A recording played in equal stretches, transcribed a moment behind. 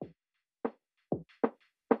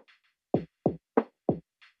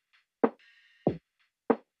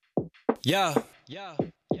Yeah.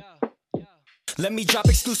 Let me drop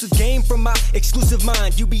exclusive game from my exclusive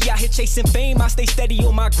mind. You be out here chasing fame, I stay steady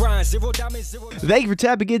on my grind. Zero diamonds, zero. Thank you for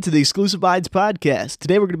tapping into the Exclusive Minds podcast.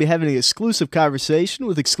 Today we're going to be having an exclusive conversation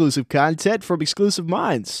with exclusive content from Exclusive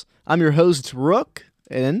Minds. I'm your host, Rook,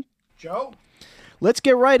 and Joe. Let's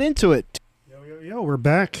get right into it. Yo, we're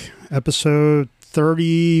back. Episode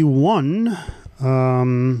 31.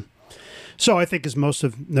 So I think as most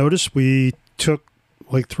have noticed, we took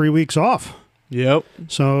like 3 weeks off. Yep.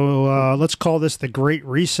 So let's call this the Great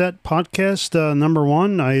Reset podcast, number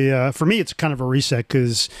one. For me, it's kind of a reset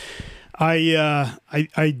because I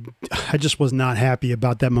just was not happy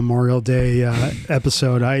about that Memorial Day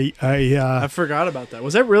episode. I forgot about that.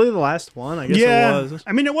 Was that really the last one? I guess it was.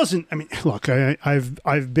 I mean, it wasn't. I mean, look,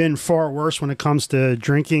 I've been far worse when it comes to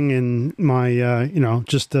drinking and my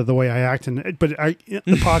just the way I act. But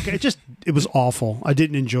the podcast, it was awful. I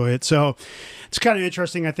didn't enjoy it. So it's kind of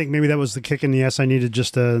interesting. I think maybe that was the kick in the ass I needed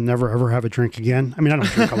just to never ever have a drink again. I mean, I don't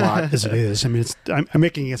drink a lot as it is. I mean, I'm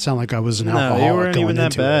making it sound like I was an alcoholic. You weren't even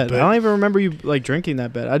that bad. I don't even remember you like drinking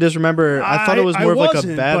that bad. I just remember I thought it was more of like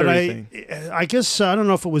a battery thing. I guess I don't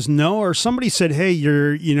know if it was no or somebody said, "Hey,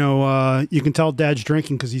 you can tell Dad's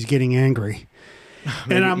drinking because he's getting angry."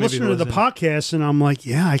 And I'm listening to the podcast, and I'm like,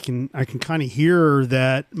 "Yeah, I can kind of hear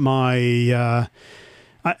that my."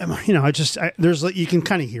 There's like you can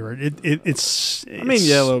kind of hear it. It's. I mean,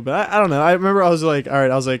 yeah, a little bit. I don't know. I remember I was like, all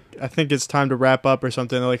right. I was like, I think it's time to wrap up or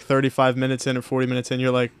something. They're like 35 minutes in or 40 minutes in.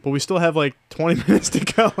 You're like, but we still have like 20 minutes to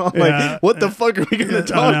go. I'm like, what the fuck are we gonna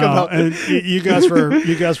talk about? And you guys were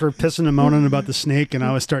pissing and moaning about the snake, and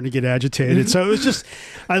I was starting to get agitated. So it was just,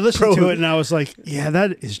 I listened to it, and I was like, yeah,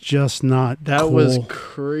 that is just not. That cool. was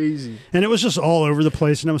crazy, and it was just all over the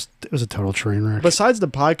place, and it was a total train wreck. Besides the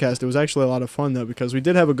podcast, it was actually a lot of fun though because we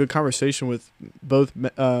did have a good conversation with both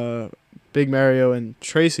Big Mario and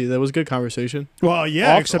Tracy. That was a good conversation. Well,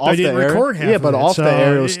 yeah, except I didn't record half of it. But off the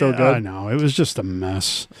air it was still good. I know. It was just a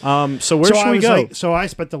mess. So where should we go? So I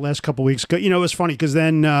spent the last couple of weeks. It was funny because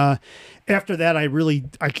then after that,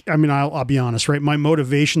 I'll be honest, right? My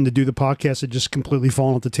motivation to do the podcast had just completely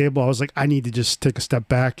fallen off the table. I was like, I need to just take a step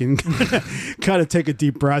back and kind of take a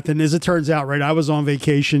deep breath. And as it turns out, right, I was on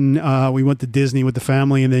vacation. We went to Disney with the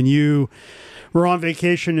family, and then we're on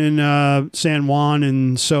vacation in San Juan,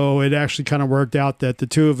 and so it actually kind of worked out that the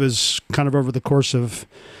two of us kind of over the course of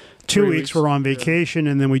 2 weeks were on vacation,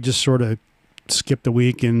 and then we just sort of skipped a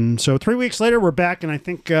week. And so 3 weeks later, we're back, and I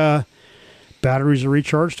think batteries are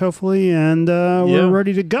recharged, hopefully, and we're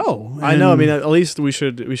ready to go. I know. I mean, at least we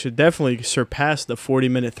should definitely surpass the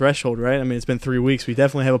 40-minute threshold, right? I mean, it's been 3 weeks. We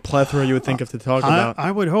definitely have a plethora you would think of to talk about.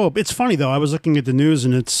 I would hope. It's funny, though. I was looking at the news,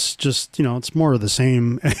 and it's just, it's more of the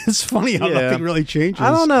same. It's funny how nothing really changes.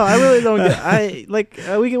 I don't know. I really don't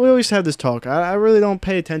get... we always have this talk. I really don't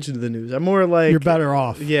pay attention to the news. I'm more like... You're better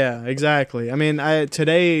off. Yeah, exactly. I mean,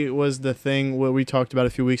 today was the thing where we talked about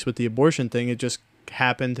a few weeks with the abortion thing. It just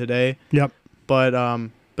happened today. Yep. But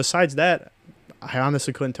besides that, I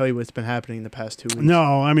honestly couldn't tell you what's been happening in the past 2 weeks.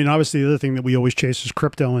 No, I mean, obviously the other thing that we always chase is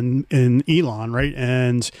crypto and Elon, right?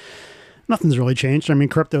 And nothing's really changed. I mean,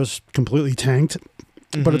 crypto's completely tanked,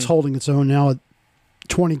 but it's holding its own now at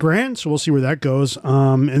 20 grand, so we'll see where that goes.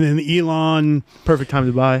 And then Elon... Perfect time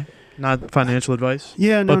to buy. Not financial advice.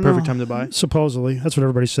 Yeah, no, but perfect time to buy. Supposedly. That's what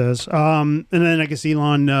everybody says. And then I guess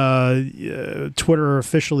Elon, Twitter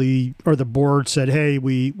officially, or the board said, hey,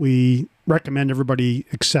 we recommend everybody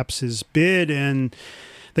accepts his bid, and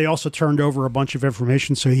they also turned over a bunch of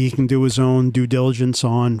information so he can do his own due diligence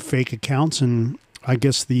on fake accounts, and I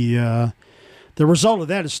guess the result of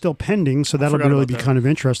that is still pending, so that'll really be kind of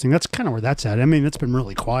interesting. That's kind of where that's at. I mean, it's been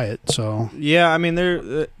really quiet, so... Yeah, I mean,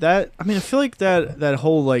 I feel like that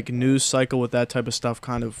whole, like, news cycle with that type of stuff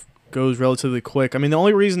kind of goes relatively quick. I mean, the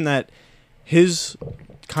only reason that his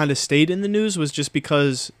kind of stayed in the news was just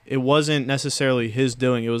because it wasn't necessarily his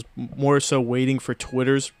doing. It was more so waiting for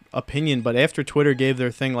Twitter's opinion. But after Twitter gave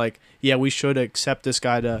their thing like, yeah, we should accept this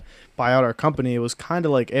guy to buy out our company, it was kind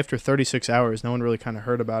of like after 36 hours, no one really kind of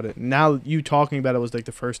heard about it. Now you talking about it was like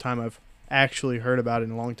the first time I've actually heard about it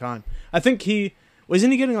in a long time. I think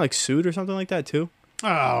wasn't he getting like sued or something like that too? Oh,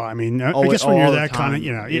 I mean, I guess when you're that kind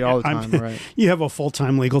of, all the time, right? You have a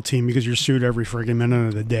full-time legal team because you're sued every friggin' minute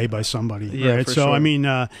of the day by somebody, right? For so, sure. I mean,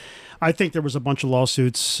 I think there was a bunch of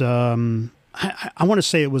lawsuits. I want to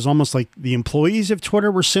say it was almost like the employees of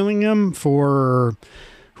Twitter were suing him for,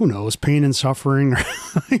 who knows, pain and suffering,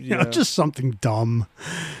 or just something dumb.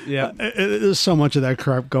 Yeah, there's so much of that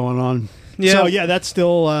crap going on. Yeah. So yeah, that's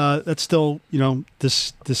still this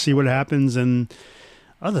to see what happens. And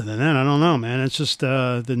other than that, I don't know, man. It's just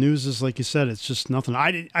the news is like you said. It's just nothing.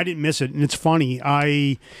 I didn't miss it, and it's funny.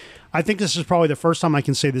 I think this is probably the first time I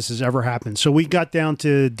can say this has ever happened. So we got down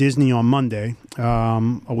to Disney on Monday,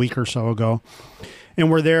 a week or so ago, and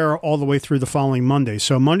we're there all the way through the following Monday.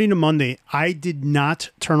 So Monday to Monday, I did not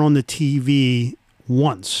turn on the TV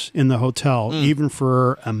once in the hotel, even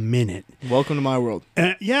for a minute. Welcome to my world.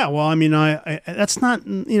 Yeah, well, I mean, I that's not,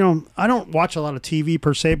 I don't watch a lot of TV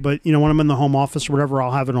per se, but, when I'm in the home office or whatever,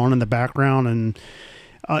 I'll have it on in the background, and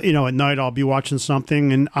at night I'll be watching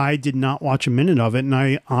something, and I did not watch a minute of it, and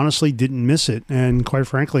I honestly didn't miss it. And quite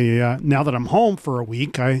frankly, now that I'm home for a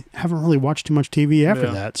week, I haven't really watched too much TV after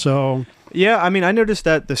that. So yeah, I mean, I noticed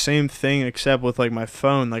that the same thing, except with like my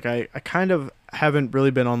phone. Like I kind of haven't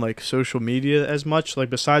really been on like social media as much. Like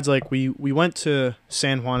besides like we went to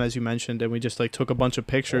San Juan, as you mentioned, and we just like took a bunch of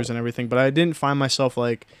pictures and everything, but I didn't find myself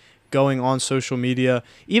like going on social media.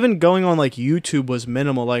 Even going on like YouTube was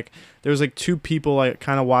minimal. Like there was like 2 people I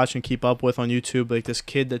kind of watch and keep up with on YouTube, like this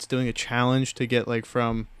kid that's doing a challenge to get like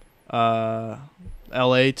from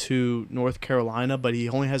LA to North Carolina, but he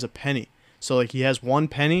only has a penny. So like he has 1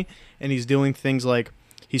 penny, and he's doing things like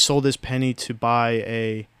he sold his penny to buy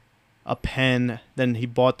a pen, then he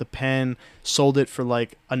bought the pen, sold it for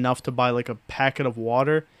like enough to buy like a packet of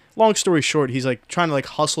water. Long story short, he's like trying to like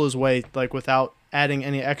hustle his way like without adding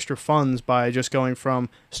any extra funds by just starting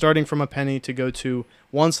from a penny to go to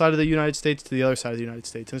one side of the United States to the other side of the United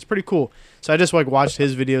States. And it's pretty cool. So I just like watched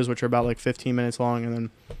his videos, which are about like 15 minutes long, and then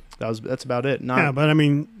that's about it. But I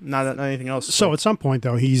mean, not anything else. So at some point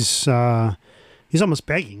though, he's almost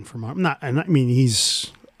begging for money.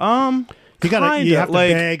 He's you have to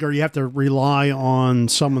beg, or you have to rely on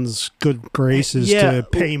someone's good graces to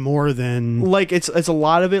pay more than like it's a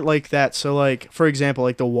lot of it like that. So like for example,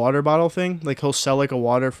 like the water bottle thing, like he'll sell like a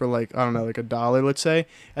water for like I don't know, like $1, let's say,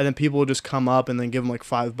 and then people will just come up and then give him like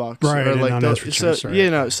 $5, right? Or like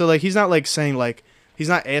so so like he's not like saying like he's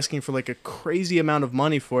not asking for like a crazy amount of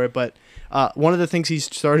money for it, but one of the things he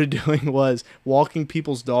started doing was walking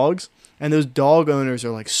people's dogs. And those dog owners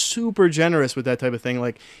are like super generous with that type of thing.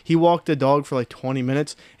 Like he walked a dog for like 20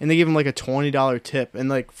 minutes, and they gave him like a $20 tip. And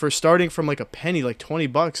like for starting from like a penny, like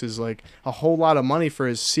 $20 is like a whole lot of money for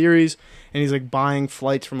his series. And he's like buying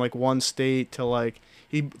flights from like one state to like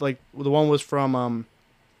the one was from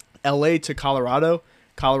LA to Colorado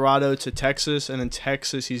to Texas, and in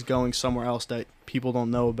Texas he's going somewhere else that people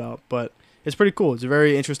don't know about. But it's pretty cool. It's a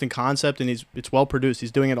very interesting concept, and it's well produced.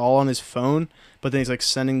 He's doing it all on his phone, but then he's like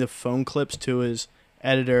sending the phone clips to his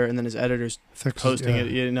editor, and then his editor's posting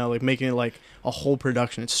it. Like making it like a whole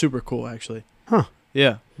production. It's super cool, actually. Huh.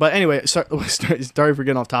 Yeah. But anyway, sorry for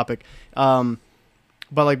getting off topic. But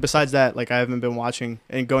like besides that, like I haven't been watching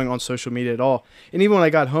and going on social media at all. And even when I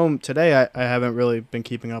got home today, I haven't really been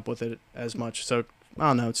keeping up with it as much. So I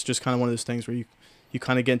don't know. It's just kind of one of those things where you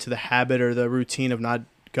kind of get into the habit or the routine of not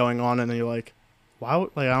going on, and then you're like, wow,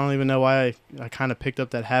 like I don't even know why I kind of picked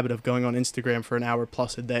up that habit of going on Instagram for an hour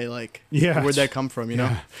plus a day. Like, where'd that come from, you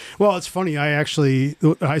know? Well, it's funny. I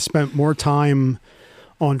spent more time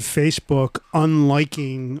on Facebook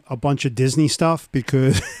unliking a bunch of Disney stuff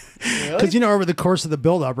because over the course of the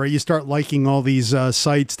build up, right, you start liking all these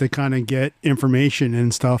sites to kind of get information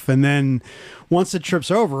and stuff, and then once the trip's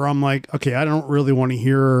over, I'm like, okay, I don't really want to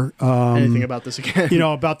hear anything about this again.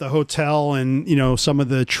 About the hotel and some of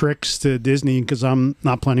the tricks to Disney, because I'm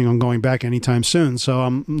not planning on going back anytime soon. So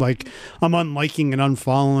I'm unliking and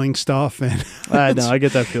unfollowing stuff, and I know I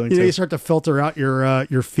get that feeling too. You start to filter out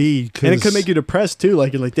your feed, and it could make you depressed too.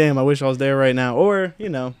 Like you're like, damn, I wish I was there right now, or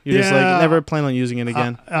you're just like never plan on using it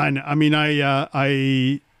again.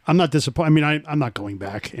 I'm not disappointed. I mean, I'm not going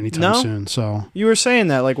back anytime soon. So you were saying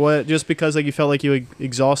that, like, what? Just because, like, you felt like you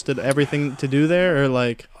exhausted everything to do there, or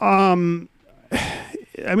like? I mean,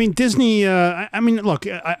 Disney. Look,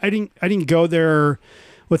 I didn't go there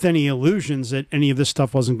with any illusions that any of this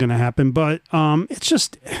stuff wasn't going to happen. But it's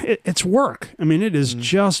just it's work. I mean, it is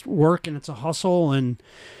just work, and it's a hustle, and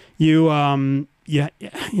you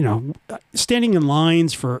standing in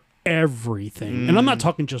lines for everything, and I'm not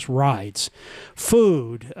talking just rides,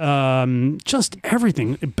 food, just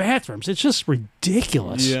everything, bathrooms. It's just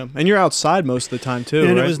ridiculous. Yeah, and you're outside most of the time too,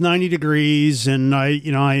 and right? It was 90 degrees, and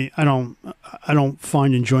I don't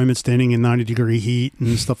find enjoyment standing in 90-degree heat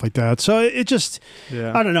and stuff like that. So it just,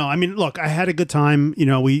 I don't know. I mean, look, I had a good time.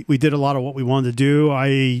 We did a lot of what we wanted to do.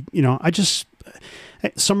 I just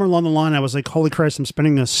somewhere along the line, I was like, holy Christ, I'm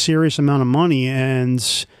spending a serious amount of money,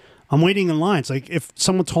 and I'm waiting in lines. Like if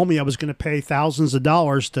someone told me I was going to pay thousands of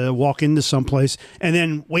dollars to walk into someplace and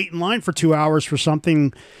then wait in line for 2 hours for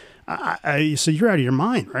something, so you're out of your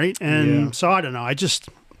mind, right? And so I don't know. I just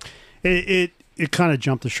it kind of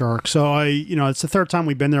jumped the shark. So it's the third time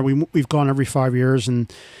we've been there. We've gone every 5 years, and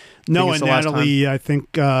No, it's and the last time? Natalie, I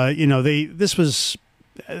think they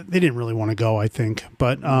didn't really want to go. I think,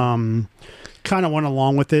 but kind of went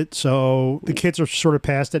along with it. So the kids are sort of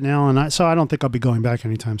past it now, and I don't think I'll be going back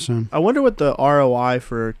anytime soon. I wonder what the ROI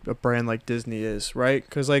for a brand like Disney is, right?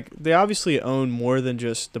 Because like they obviously own more than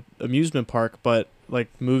just the amusement park, but like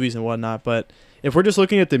movies and whatnot. But if we're just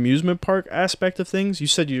looking at the amusement park aspect of things, you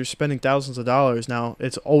said you're spending thousands of dollars now.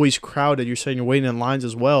 It's always crowded. You're saying you're waiting in lines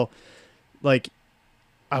as well. Like,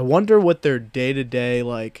 I wonder what their day-to-day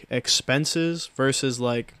like expenses versus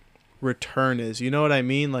like return is. You know what I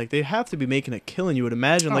mean? Like they have to be making a killing, you would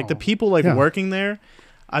imagine. Like the people like working there,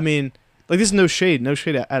 I mean, like this is no shade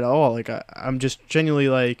at all. Like I'm just genuinely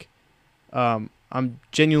like I'm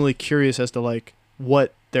genuinely curious as to like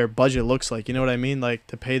what their budget looks like. You know what I mean? Like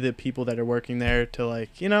to pay the people that are working there to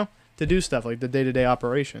like, to do stuff like the day-to-day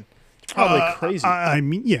operation. It's probably crazy. I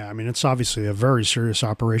mean, it's obviously a very serious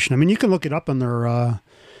operation. I mean, you can look it up on their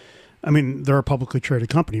they're a publicly traded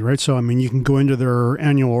company, right? So, I mean, you can go into their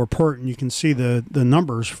annual report and you can see the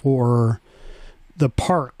numbers for the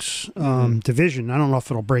parks division. I don't know if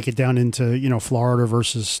it'll break it down into, Florida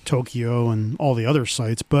versus Tokyo and all the other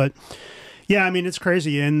sites. But, yeah, I mean, it's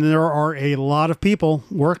crazy. And there are a lot of people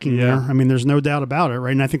working there. I mean, there's no doubt about it,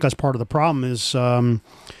 right? And I think that's part of the problem is, some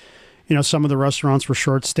of the restaurants were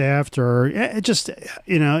short-staffed or it just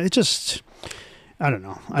I don't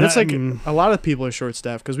know. It's like a lot of people are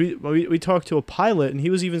short-staffed because we talked to a pilot and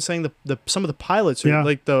he was even saying some of the pilots are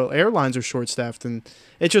like the airlines are short-staffed and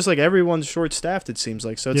it's just like everyone's short-staffed. It seems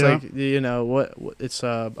like so it's like it's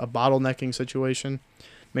a bottlenecking situation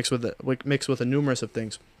mixed with a numerous of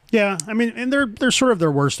things. Yeah, I mean, and they're sort of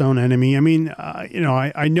their worst own enemy. I mean,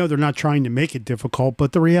 I know they're not trying to make it difficult,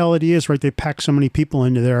 but the reality is, right? They pack so many people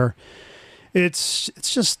into there. It's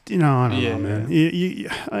just I don't know, man.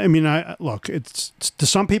 I mean, look. It's to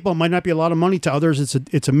some people it might not be a lot of money. To others,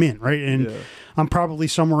 it's a mint, right? And I'm probably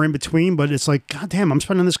somewhere in between. But it's like, God damn, I'm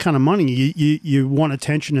spending this kind of money. You want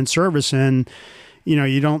attention and service, and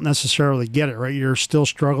you don't necessarily get it, right? You're still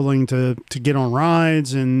struggling to get on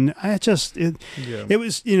rides, and it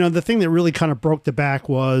was the thing that really kind of broke the back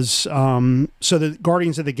was so the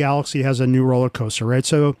Guardians of the Galaxy has a new roller coaster, right?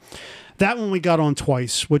 So. That one we got on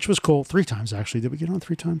twice, which was cool. 3 times, actually. Did we get on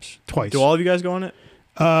 3 times? Twice. Do all of you guys go on it?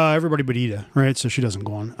 Everybody but Ida, right? So she doesn't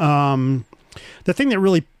go on. The thing that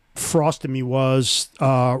really frosted me was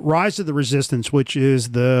Rise of the Resistance, which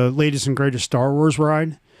is the latest and greatest Star Wars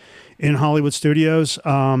ride in Hollywood Studios.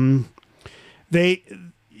 It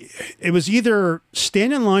was either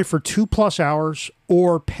stand in line for 2+ hours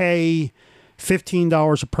or pay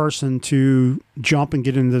 $15 a person to jump and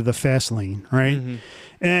get into the fast lane, right? Mm-hmm.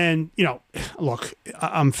 And, look,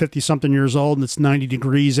 I'm 50-something years old and it's 90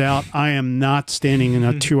 degrees out. I am not standing in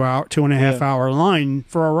a 2.5 hour line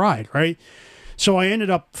for a ride, right? So I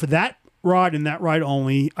ended up, for that ride and that ride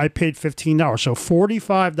only, I paid $15. So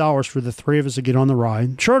 $45 for the 3 of us to get on the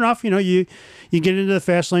ride. Sure enough, you get into the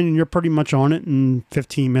fast lane and you're pretty much on it in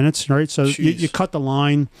 15 minutes, right? So you cut the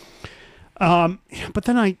line. But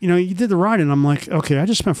then you did the ride and I'm like, okay, I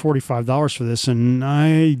just spent $45 for this and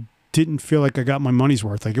I didn't feel like I got my money's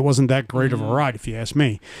worth. Like it wasn't that great of a ride, if you ask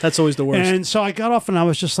me. That's always the worst. And so I got off and I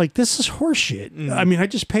was just like, this is horseshit. I mean, I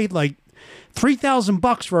just paid like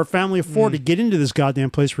 $3,000 for a family of 4 to get into this goddamn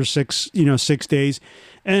place for 6 days.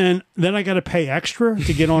 And then I got to pay extra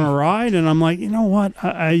to get on a ride. And I'm like, you know what?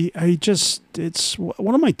 What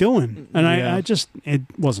am I doing? And it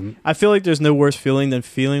wasn't. I feel like there's no worse feeling than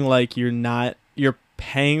feeling like you're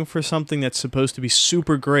paying for something that's supposed to be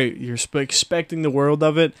super great. You're expecting the world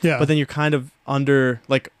of it, but then you're kind of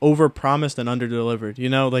over promised and under delivered.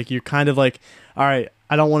 Like you're kind of like, all right,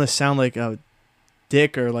 I don't want to sound like a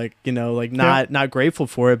dick or not grateful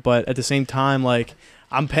for it, but at the same time, like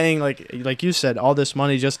I'm paying like you said, all this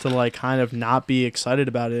money just to like kind of not be excited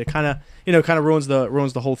about it. It kind of ruins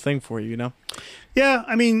the whole thing for you. Yeah,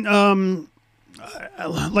 I mean,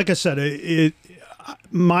 like I said,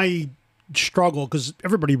 my struggle because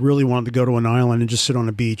everybody really wanted to go to an island and just sit on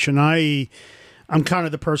a beach, and I'm kind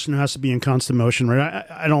of the person who has to be in constant motion, right?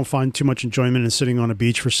 I don't find too much enjoyment in sitting on a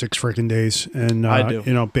beach for 6 freaking days and I do.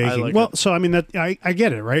 baking. So I mean that I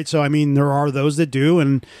get it, right? So I mean there are those that do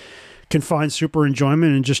and can find super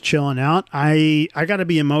enjoyment and just chilling out. I got to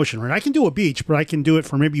be in motion, right? I can do a beach, but I can do it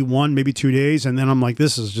for maybe 1, maybe 2 days, and then I'm like,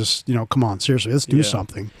 this is just come on, seriously, let's do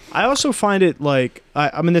something. I also find it like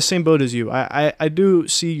I'm in the same boat as you. I do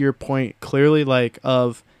see your point clearly, like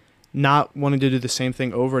of not wanting to do the same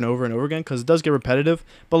thing over and over and over again because it does get repetitive.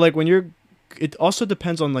 But like when it also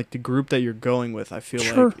depends on like the group that you're going with. I feel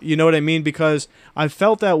like you know what I mean because I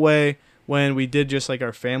felt that way when we did just like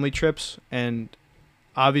our family trips and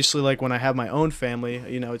obviously, like when I have my own family,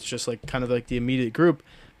 you know, it's just like kind of like the immediate group.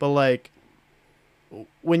 But like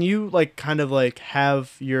when you like kind of like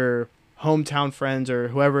have your hometown friends or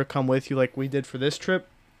whoever come with you, like we did for this trip,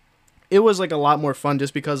 it was like a lot more fun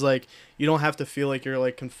just because like you don't have to feel like you're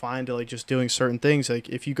like confined to like just doing certain things. Like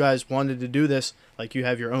if you guys wanted to do this, like you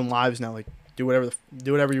have your own lives now, like do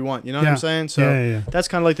whatever you want. You know what I'm saying? So that's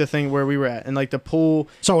kind of like the thing where we were at, and like the pool.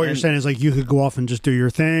 So what you're saying is like you could go off and just do your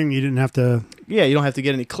thing. You didn't have to. Yeah, you don't have to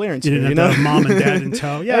get any clearance. You didn't have to have mom and dad and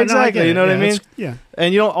tow. Yeah, exactly. No, you know what I mean? Yeah.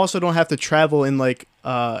 And you don't have to travel in like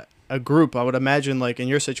a group. I would imagine like in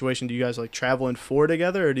your situation, do you guys like travel in four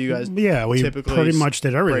together, or do you guys? Yeah, we typically pretty much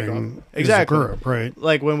did everything. Exactly. As a group, right.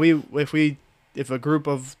 Like when if a group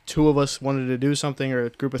of 2 of us wanted to do something, or a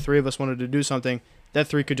group of 3 of us wanted to do something, that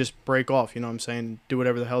 3 could just break off, you know what I'm saying, do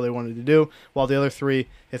whatever the hell they wanted to do, while the other 3,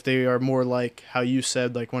 if they are more like how you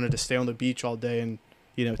said, like wanted to stay on the beach all day and,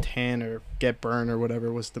 you know, tan or get burned or whatever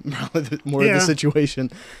was probably more of the situation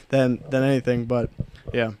than anything. But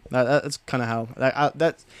yeah, that's kind of how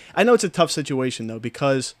I know it's a tough situation though,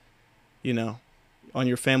 because, you know, on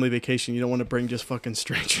your family vacation you don't want to bring just fucking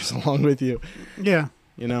strangers along with you. Yeah.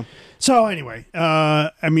 You know. So anyway,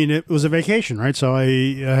 I mean, it was a vacation, right? So I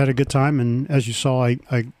had a good time, and as you saw,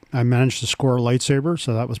 I managed to score a lightsaber,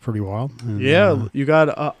 so that was pretty wild. And, yeah, you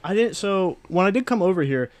got. I didn't. So when I did come over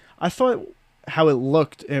here, I thought how it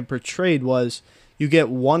looked and portrayed was you get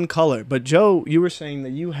one color. But Joe, you were saying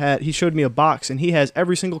that he showed me a box, and he has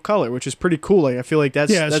every single color, which is pretty cool. Like I feel like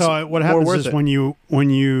that's So what happens is it. when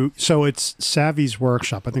you so it's Savvy's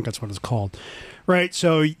Workshop, I think that's what it's called. Right,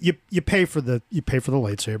 so you pay for the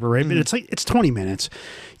lightsaber, right? But it's 20 minutes.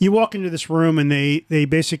 You walk into this room and they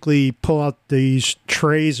basically pull out these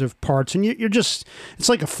trays of parts, and you're just, it's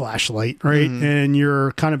like a flashlight, right? And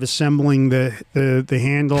you're kind of assembling the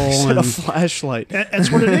handle. And a flashlight.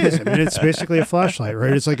 That's what it is. I mean, it's basically a flashlight,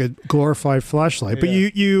 right? It's like a glorified flashlight. But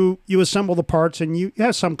you assemble the parts, and you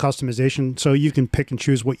have some customization, so you can pick and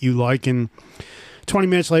choose what you like, and 20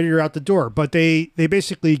 minutes later, you're out the door. But they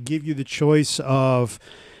basically give you the choice of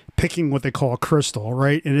picking what they call a crystal,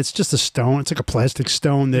 right? And it's just a stone. It's like a plastic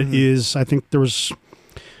stone that is, I think there was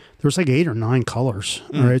like 8 or 9 colors,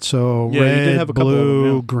 right? So yeah, red, you did have a couple blue,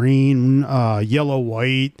 of them, green, yellow,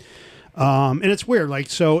 white. And it's weird.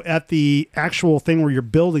 Like, so at the actual thing where you're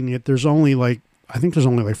building it, there's only like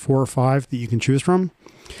 4 or 5 that you can choose from.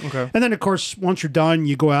 Okay. And then, of course, once you're done,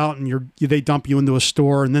 you go out and they dump you into a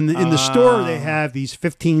store. And then in the store, they have these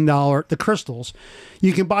 $15 crystals.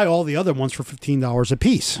 You can buy all the other ones for $15 a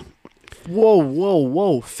piece.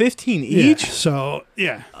 Whoa. 15 each? Yeah. So,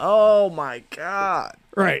 yeah. Oh, my God.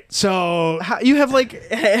 Right. So you have like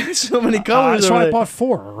so many colors. So I bought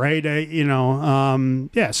 4, right?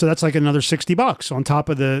 Yeah. So that's like another $60 on top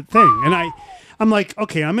of the thing. And I'm like,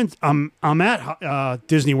 okay, I'm at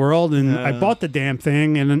Disney World, and I bought the damn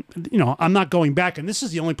thing, and you know, I'm not going back. And this is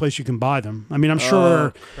the only place you can buy them. I mean, I'm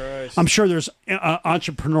sure there's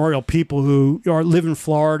entrepreneurial people who live in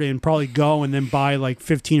Florida and probably go and then buy like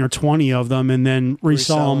 15 or 20 of them, and then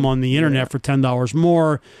resell them on the internet for $10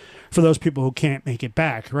 more for those people who can't make it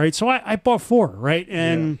back, right? So I bought 4, right?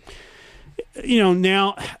 And you know,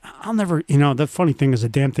 now I'll never, you know, the funny thing is the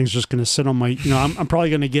damn thing's just going to sit on my, you know, I'm probably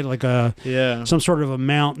going to get like some sort of a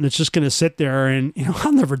mount, and it's just going to sit there, and, you know,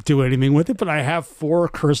 I'll never do anything with it, but I have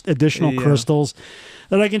 4 additional crystals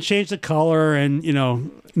that I can change the color. And, you know,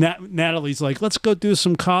 Natalie's like, let's go do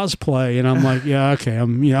some cosplay. And I'm like, yeah, okay. You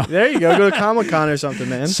know, there you go to Comic-Con or something,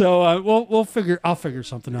 man. So I'll figure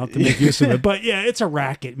something out to make use of it. But yeah, it's a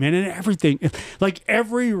racket, man. And everything, like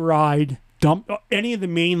every ride, dump any of the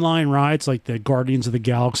mainline rides, like the Guardians of the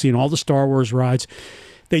Galaxy and all the Star Wars rides,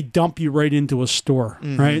 they dump you right into a store,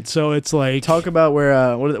 right? So it's like, talk about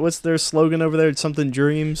where what's their slogan over there? It's something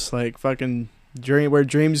dreams, like fucking dream, where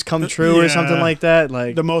dreams come true or something like that.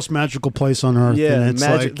 Like the most magical place on earth. Yeah, and it's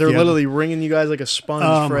like, they're literally ringing you guys like a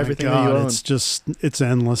sponge for everything that you own. It's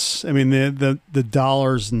endless. I mean, the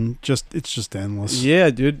dollars and it's just endless. Yeah,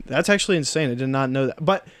 dude, that's actually insane. I did not know that.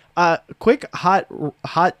 But quick hot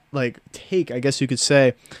like take, I guess you could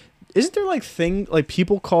say. Isn't there like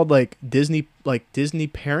people called like Disney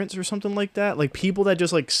parents or something like that? Like people that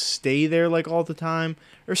just like stay there like all the time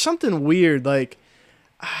or something weird. Like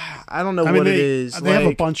I don't know what it is. They have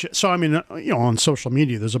a bunch of, so I mean, you know, on social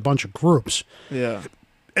media there's a bunch of groups. Yeah.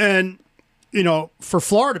 And you know, for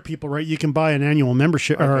Florida people, right, you can buy an annual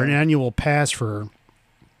membership or an annual pass for,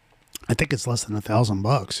 I think it's less than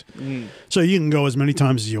 $1,000. So you can go as many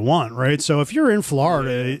times as you want, right? So if you're in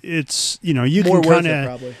Florida, it's, you know, you can kind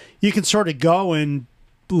of, you can sort of go and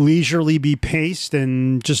leisurely be paced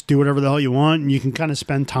and just do whatever the hell you want. And you can kind of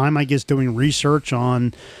spend time, I guess, doing research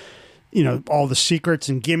on all the secrets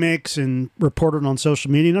and gimmicks and reported on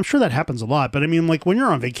social media. And I'm sure that happens a lot. But I mean, like when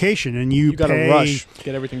you're on vacation and you got to pay rush to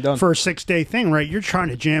get everything done for a 6-day thing, right? You're trying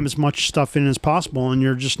to jam as much stuff in as possible, and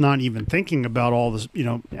you're just not even thinking about all this.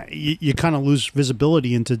 You kind of lose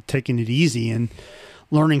visibility into taking it easy and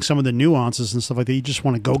learning some of the nuances and stuff like that. You just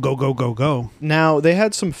want to go, go, go, go, go. Now they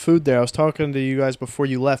had some food there. I was talking to you guys before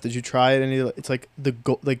you left. Did you try it? It's like the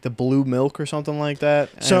blue milk or something like that.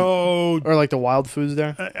 Or like the wild foods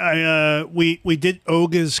there. We did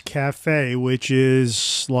Oga's Cafe, which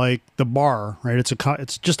is like the bar, right?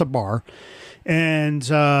 It's just a bar. And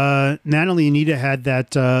Natalie and Anita had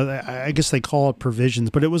that, I guess they call it provisions,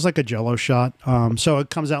 but it was like a Jell-O shot. So it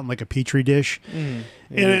comes out in like a Petri dish.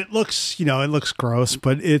 And it looks, it looks gross,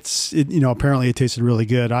 but apparently it tasted really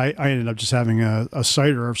good. I ended up just having a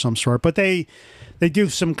cider of some sort, but they do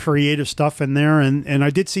some creative stuff in there. And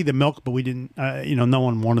I did see the milk, but we didn't, no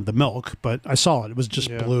one wanted the milk, but I saw it. It was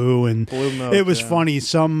just blue, and blue milk, it was funny.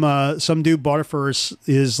 Some dude bought it for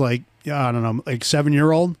his like, I don't know, like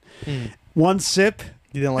 7-year-old. One sip.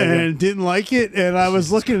 You didn't like it? Didn't like it. And I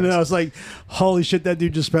was looking at it, I was like, holy shit, that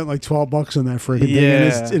dude just spent like $12 on that freaking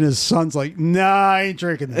thing. And his son's like, nah, I ain't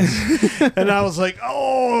drinking this. And I was like,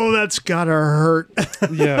 oh, that's gotta hurt.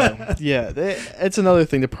 Yeah. It's another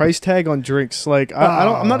thing. The price tag on drinks. Like,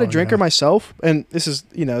 I'm not a drinker myself. And this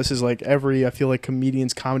is like every, I feel like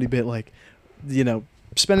comedian's comedy bit, like,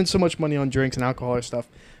 spending so much money on drinks and alcohol or stuff.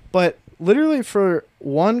 But literally for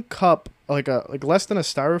one cup, like less than a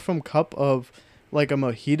styrofoam cup of like a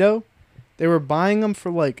mojito, they were buying them for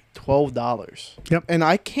like $12. Yep. And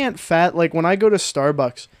I can't like when I go to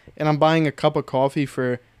Starbucks and I'm buying a cup of coffee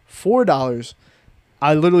for $4,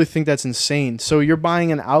 I literally think that's insane. So you're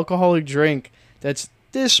buying an alcoholic drink that's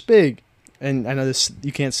this big, and I know this,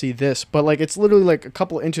 you can't see this, but like it's literally like a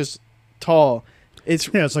couple inches tall. It's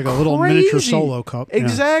like a little miniature Solo cup.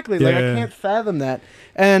 Exactly. Yeah. Like I can't fathom that.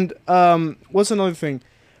 And what's another thing?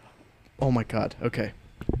 Oh my God. Okay.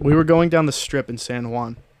 We were going down the strip in San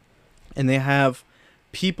Juan, and they have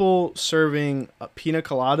people serving pina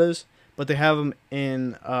coladas, but they have them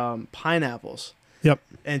in pineapples. Yep.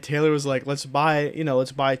 And Taylor was like, let's buy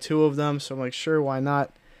 2 of them. So I'm like, sure, why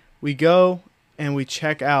not? We go and we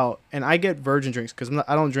check out, and I get virgin drinks because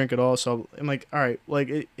I don't drink at all. So I'm like, all right, like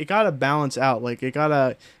it got to balance out. Like it got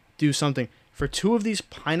to do something. For 2 of these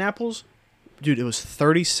pineapples, dude, it was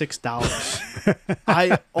 $36.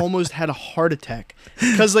 I almost had a heart attack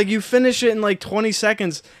because like you finish it in like 20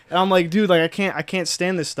 seconds, and I'm like, dude, like I can't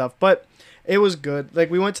stand this stuff. But it was good.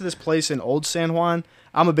 Like we went to this place in Old San Juan.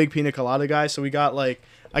 I'm a big pina colada guy, so we got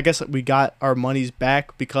I guess we got our monies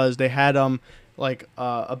back because they had like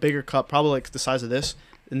a bigger cup, probably like the size of this,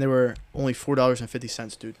 and they were only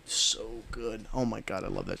 $4.50, dude. So good. Oh my God, I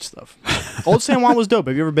love that stuff. Old San Juan was dope.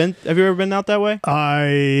 Have you ever been out that way?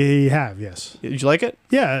 I have, yes. Did you like it?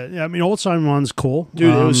 Yeah, I mean, Old San Juan's cool.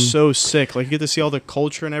 Dude, it was so sick. Like, you get to see all the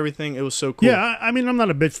culture and everything. It was so cool. Yeah, I mean, I'm not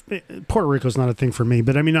a bit... Puerto Rico's not a thing for me,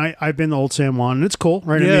 but I mean, I've been to Old San Juan, and it's cool,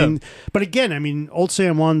 right? Yeah. I mean, but again, I mean, Old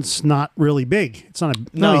San Juan's not really big. It's not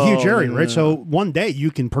a huge area, right? So one day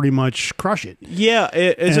you can pretty much crush it. Yeah,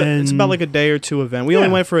 it's about like a day or 2 event. We only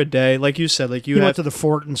went for a day. Like you said, like you went to the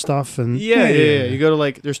fort and stuff. And yeah. You go to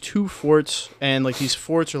like, there's 2 forts, and like these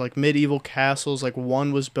forts are like medieval castles. Like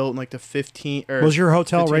one was built in like the 15... Was your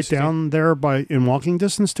hotel 15, right 16. down there in walking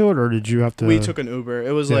distance to it, or did you have to... We took an Uber.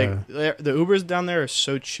 It was like, the Ubers down there are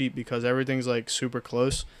so cheap because everything's like super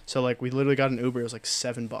close. So like we literally got an Uber. It was like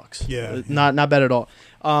 $7. Yeah. Not bad at all.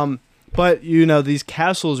 But these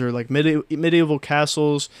castles are like medieval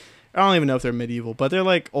castles. I don't even know if they're medieval, but they're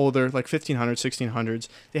like older, like 1500s, 1600s.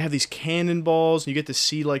 They have these cannonballs, and you get to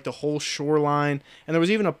see like the whole shoreline. And there was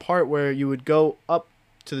even a part where you would go up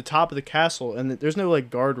to the top of the castle, and there's no like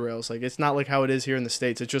guardrails. Like it's not like how it is here in the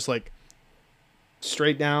States. It's just like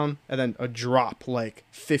straight down and then a drop like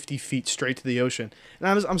 50 feet straight to the ocean.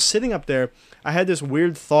 And I'm sitting up there. I had this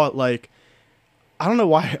weird thought, like, I don't know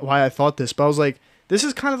why I thought this, but I was like, this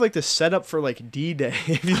is kind of like the setup for like D-Day,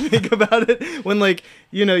 if you think about it. When like,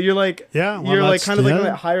 you're like, you're like kind of like on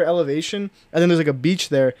that higher elevation, and then there's like a beach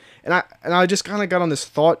there. And I just kind of got on this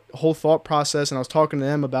whole thought process, and I was talking to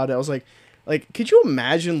them about it. I was like, could you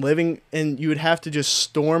imagine living and you would have to just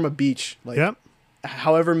storm a beach, like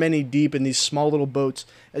however many deep in these small little boats,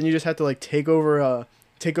 and you just have to like take over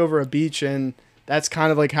a beach, and that's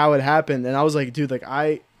kind of like how it happened. And I was like, dude, like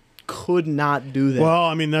I could not do that. Well,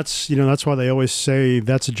 I mean, that's why they always say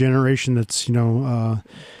that's a generation that's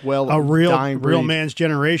well, a dying breed. real man's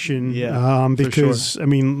generation. Yeah, because sure. I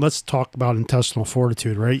mean, let's talk about intestinal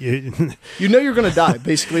fortitude, right? You know you're gonna die,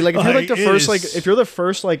 basically. Like if you're like the first, if you're the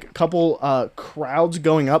first couple crowds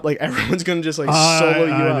going up, like everyone's gonna just solo you out. Know,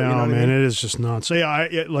 you know what man, I mean? it is just nuts. So yeah,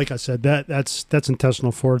 like I said, that's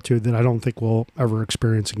intestinal fortitude that I don't think we'll ever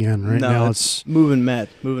experience again. Right now, it's moving mad.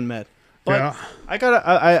 But yeah.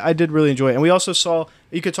 I did really enjoy it, and we also saw.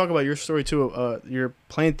 You could talk about your story too, your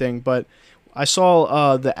plane thing, but I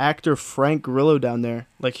saw the actor Frank Grillo down there.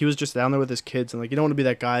 Like he was just down there with his kids, and like you don't want to be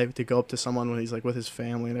that guy to go up to someone when he's like with his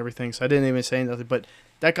family and everything. So I didn't even say nothing, but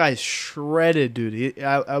that guy's shredded, dude.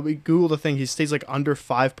 We googled the thing. He stays like under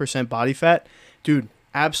 5% body fat, dude.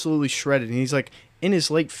 Absolutely shredded, and he's like in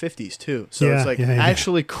his late 50s too. So it's like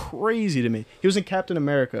actually crazy to me. He was in Captain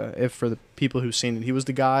America. If for the people who've seen it, he was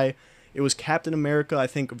the guy. It was Captain America, I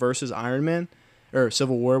think, versus Iron Man, or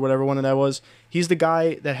Civil War, whatever one of that was. He's the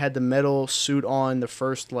guy that had the metal suit on the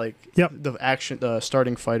first, the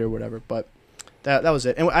starting fight or whatever. But that was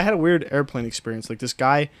it. And I had a weird airplane experience. Like this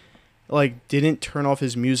guy, didn't turn off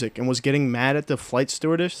his music and was getting mad at the flight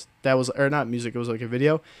stewardess. That was, or not music. It was like a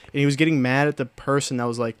video, and he was getting mad at the person that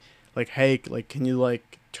was like, hey, can you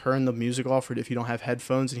turn the music off if you don't have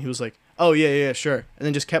headphones? And he was like, oh yeah, sure, and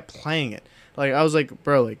then just kept playing it. I was like,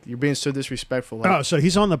 bro, you're being so disrespectful. So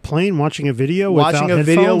he's on the plane watching a video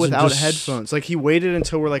without headphones. He waited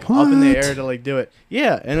until we're up in the air to do it.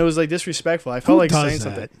 Yeah, and it was disrespectful. I felt like saying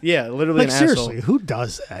something. Yeah, literally an seriously, asshole. who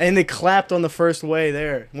does that? And they clapped on the first way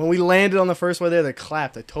there. When we landed on the first way there, they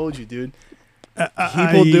clapped. I told you, dude.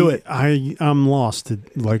 People do it. I'm lost.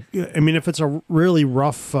 I mean, if it's a really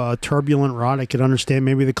rough, turbulent ride, I could understand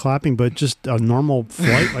maybe the clapping, but just a normal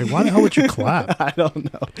flight, why the hell would you clap? I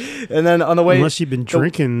don't know. And then on the way, unless you've been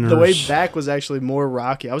drinking, the way back was actually more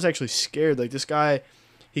rocky. I was actually scared. This guy,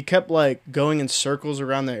 he kept going in circles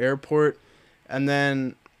around the airport, and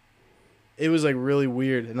then it was really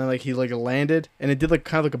weird. And then he landed, and it did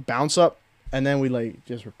kind of a bounce up. And then we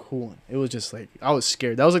just were cooling. It was just I was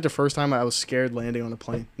scared. That was the first time I was scared landing on a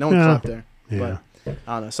plane. No one clapped there. Yeah. But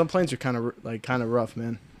I don't know. Some planes are kind of rough,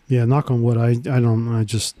 man. Yeah, knock on wood. I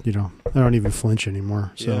don't even flinch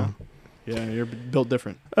anymore. So yeah, you're built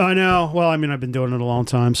different. I know. Well, I mean, I've been doing it a long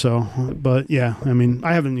time. So, but yeah, I mean,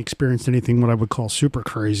 I haven't experienced anything what I would call super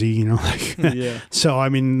crazy. Yeah. So I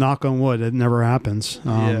mean, knock on wood, it never happens.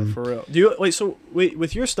 Yeah, for real. Do you So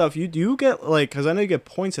with your stuff, do you get because I know you get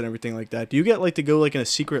points and everything like that. Do you get to go in a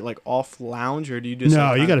secret off lounge, or do you just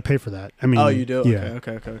no? You got to pay for that. I mean, oh, you do. Yeah.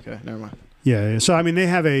 Okay. Never mind. Yeah. So I mean, they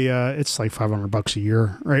have it's like $500 a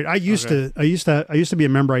year, right? I used to be a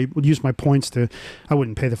member. I would use my points I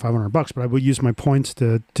wouldn't pay the $500, but I would use my points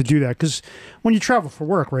to do that, because when you travel for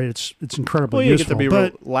work, right, it's incredibly useful. You get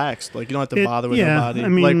to be relaxed. You don't have to bother with nobody. I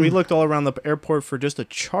mean, we looked all around the airport for just a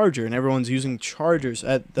charger, and everyone's using chargers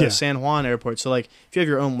at the San Juan airport. So if you have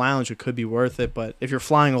your own lounge, it could be worth it. But if you're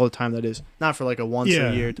flying all the time, that is not for a once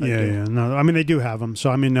a year type deal. Yeah. No, I mean, they do have them. So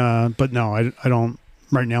I mean, but no, I don't.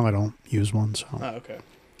 Right now, I don't use one. So. Oh, okay.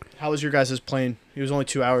 How was your guys' plane? It was only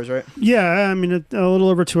 2 hours, right? Yeah, I mean, a little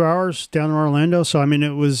over 2 hours down to Orlando. So I mean, it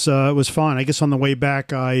was fun. I guess on the way back,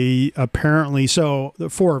 the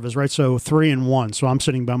four of us, right? So 3 and 1. So I'm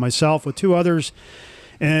sitting by myself with 2 others,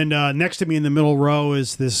 and next to me in the middle row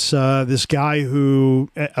is this guy who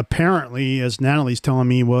apparently, as Natalie's telling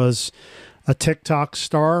me, was a TikTok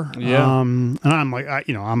star. Yeah. And I'm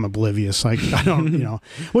I'm oblivious. I don't,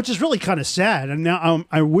 which is really kind of sad. And now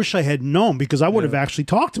I wish I had known, because I would have actually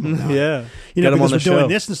talked to him about it. Because we're doing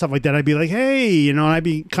this and stuff like that. I'd be like, hey, and I'd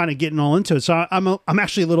be kind of getting all into it. So I'm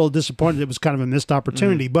actually a little disappointed. It was kind of a missed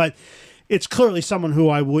opportunity, but it's clearly someone who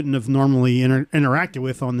I wouldn't have normally interacted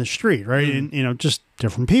with on the street, right? And, just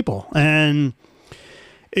different people. And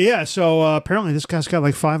yeah, so apparently this guy's got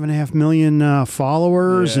 5.5 million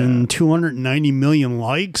followers and 290 million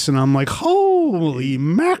likes, and I'm like, holy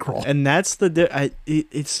mackerel! And that's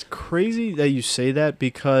it's crazy that you say that,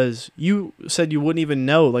 because you said you wouldn't even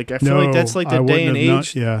know. I feel like that's the day and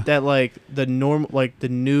age that the norm, the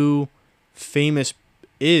new famous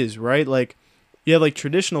is, right? You have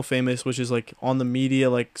traditional famous, which is on the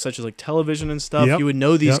media, such as television and stuff. Yep. You would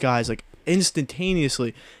know these guys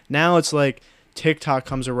instantaneously. Now it's TikTok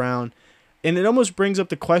comes around, and it almost brings up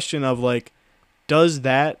the question of does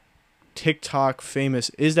that TikTok famous,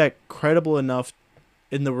 is that credible enough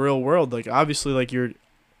in the real world? Obviously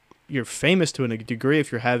you're famous to a degree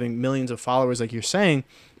if you're having millions of followers, you're saying,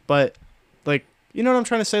 but you know what I'm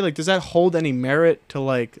trying to say? Does that hold any merit to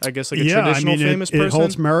I guess a traditional famous person? It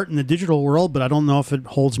holds merit in the digital world, but I don't know if it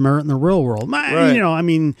holds merit in the real world.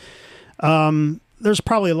 Right. there's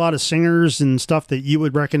probably a lot of singers and stuff that you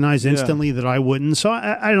would recognize instantly that I wouldn't. So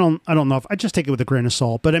I don't know if I just take it with a grain of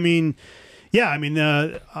salt. But I mean, yeah, I mean,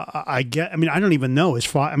 I mean, I don't even know.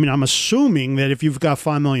 I mean, I'm assuming that if you've got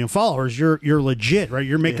 5 million followers, you're legit, right?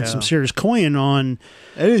 You're making some serious coin on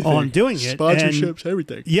doing it, sponsorships,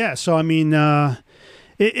 everything. Yeah, so I mean,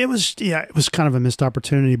 it was kind of a missed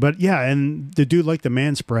opportunity, but yeah, and the dude liked the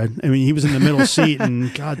man spread. I mean, he was in the middle seat,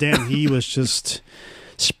 and goddamn, he was just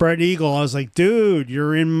spread eagle. I was like, dude,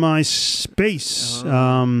 you're in my space.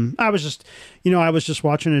 I was just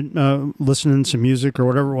watching it, listening to some music or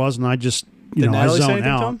whatever it was, and I just. Did Natalie I say zone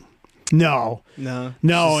anything, out. Tom?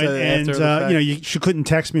 No, and she couldn't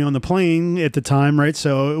text me on the plane at the time, right?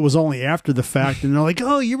 So it was only after the fact, and they're like,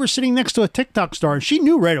 "Oh, you were sitting next to a TikTok star," and she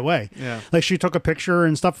knew right away. Yeah, like she took a picture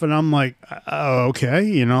and stuff, and I'm like, "Oh,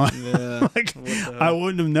 okay," like I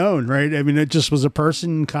wouldn't have known, right? I mean, it just was a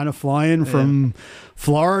person kind of flying from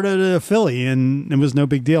Florida to Philly, and it was no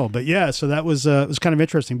big deal. But yeah, so that was it was kind of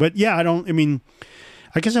interesting. But yeah,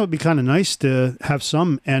 I guess it would be kind of nice to have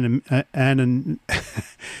some anonymous.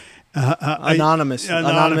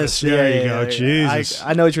 There you go. Jesus.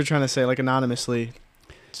 I know what you're trying to say, like anonymously.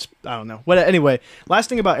 I don't know. Anyway, last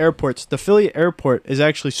thing about airports, the Philly airport is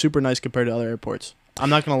actually super nice compared to other airports. I'm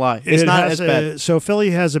not going to lie. It's not as bad. So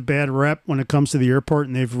Philly has a bad rep when it comes to the airport,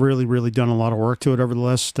 and they've really, really done a lot of work to it over the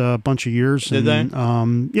last bunch of years. Did they?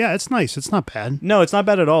 Yeah, it's nice. It's not bad. No, it's not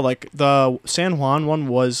bad at all. Like the San Juan one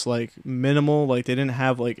was like minimal. Like they didn't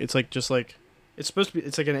have like it's like just like it's supposed to be.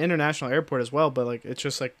 It's like an international airport as well, but like it's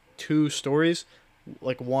just like 2 stories,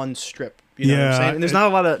 like one strip. You know what I'm saying? And there's not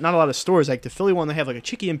a lot of stores. Like the Philly one, they have like a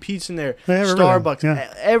chicken and pizza in there, Starbucks,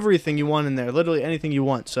 everything you want in there, literally anything you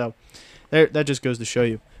want. So. That just goes to show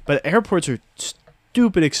you. But airports are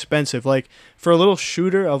stupid expensive. Like for a little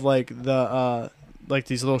shooter of like the like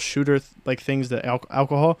these little shooter like things that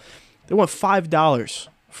alcohol, they want $5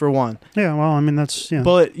 for one. Yeah, well, I mean that's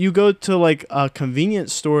But you go to like a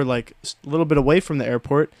convenience store like a little bit away from the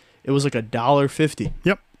airport, it was like $1.50.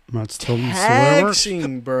 Yep, that's the way it works.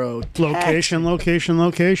 Taxing, bro.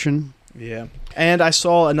 Location. Yeah, and I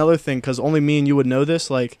saw another thing because only me and you would know this,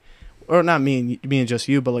 like. Or not me and just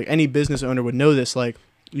you, but like any business owner would know this. Like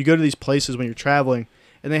you go to these places when you're traveling,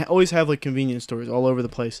 and they always have like convenience stores all over the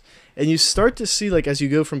place. And you start to see like as you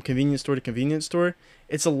go from convenience store to convenience store,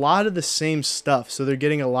 it's a lot of the same stuff. So they're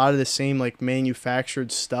getting a lot of the same like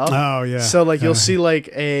manufactured stuff. Oh yeah. So like you'll see like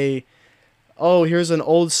here's an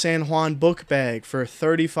old San Juan book bag for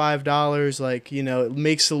 $35. Like, it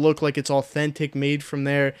makes it look like it's authentic, made from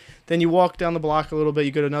there. Then you walk down the block a little bit,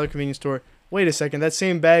 you go to another convenience store. Wait a second, that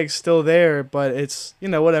same bag's still there, but it's,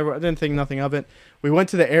 whatever. I didn't think nothing of it. We went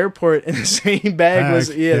to the airport and the same bag was,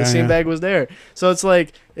 the same bag was there. So it's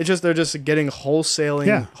like, they're just getting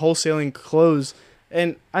wholesaling clothes.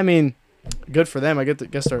 And I mean, good for them. I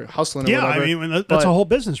guess they're hustling or whatever. I mean, that's a whole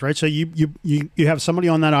business, right? So you have somebody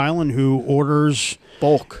on that island who orders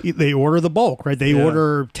bulk. They order the bulk, right? They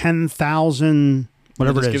order 10,000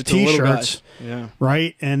 whatever it is, T-shirts,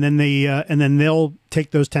 right? And then they'll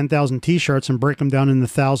take those 10,000 T-shirts and break them down into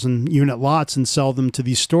 1,000-unit lots and sell them to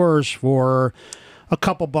these stores for a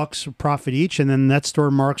couple bucks of profit each, and then that store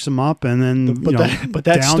marks them up, and then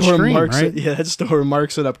that store marks right? that store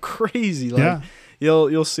marks it up crazy. Like,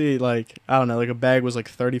 you'll see like I don't know, like a bag was like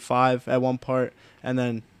 $35 at one part, and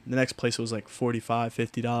then the next place was like $45,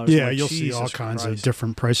 $50. Yeah, like, you'll see all kinds of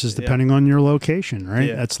different prices depending on your location, right?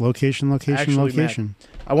 Yeah. That's location. Actually, location. Matt,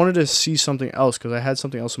 I wanted to see something else because I had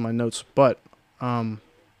something else in my notes, but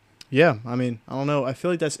yeah, I mean, I don't know. I feel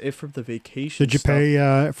like that's it for the vacation. Did you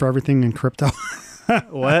pay for everything in crypto?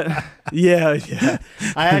 What? Yeah.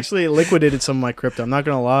 I actually liquidated some of my crypto. I'm not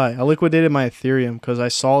gonna lie. I liquidated my Ethereum because I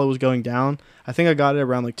saw it was going down. I think I got it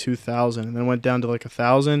around like 2,000, and then went down to like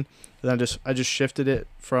 1,000. Then I just shifted it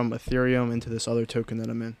from Ethereum into this other token that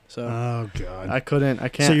I'm in. So oh god, I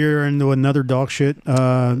can't. So you're into another dog shit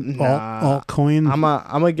altcoin? I'm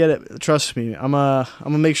gonna get it. Trust me. I'm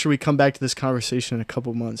gonna make sure we come back to this conversation in a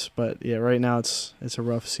couple months. But yeah, right now it's a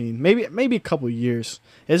rough scene. Maybe a couple years.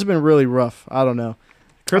 It's been really rough. I don't know.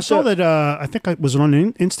 I saw that. I think I was on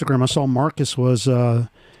Instagram. I saw Marcus was.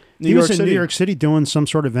 He was in New York City doing some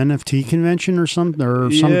sort of NFT convention or some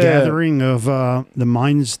gathering of the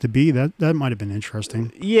minds to be. That might have been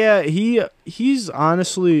interesting. Yeah, he's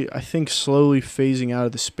honestly, I think, slowly phasing out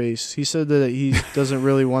of the space. He said that he doesn't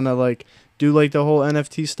really want to like do like the whole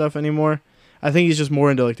NFT stuff anymore. I think he's just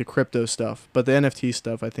more into like the crypto stuff, but the NFT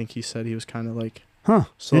stuff, I think he said he was kind of like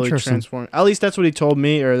slowly transforming. At least that's what he told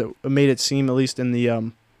me, or made it seem, at least in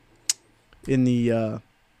the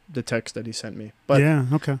text that he sent me. But yeah,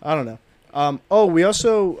 okay. I don't know. We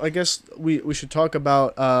also, I guess we should talk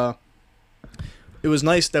about it was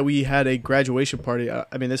nice that we had a graduation party. I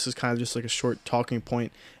mean, this is kind of just like a short talking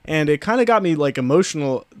point, and it kind of got me like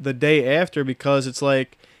emotional the day after, because it's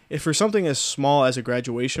like, if for something as small as a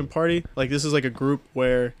graduation party, like this is like a group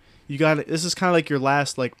where this is kind of like your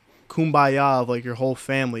last like kumbaya of like your whole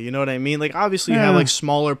family, you know what I mean? Like obviously you have like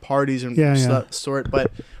smaller parties and sort,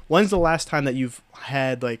 but when's the last time that you've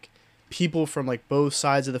had like people from like both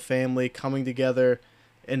sides of the family coming together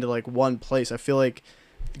into like one place? I feel like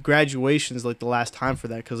graduation is like the last time for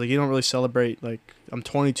that, because like you don't really celebrate, like I'm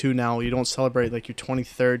 22 now, you don't celebrate like your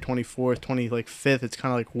 23rd, 24th, 25th. It's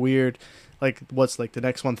kind of like weird, like what's like the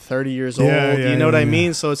next one 30 years old, you know what I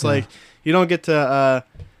mean? So it's like you don't get to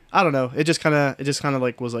I don't know, it just kind of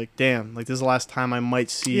like was like, damn, like this is the last time I might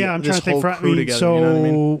see I'm this trying to whole think crew together. so you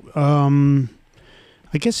know what I mean?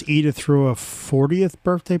 I guess Edith threw a 40th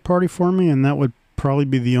birthday party for me, and that would probably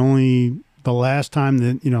be the last time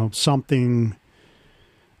that, you know, something,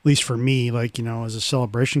 at least for me, like, you know, as a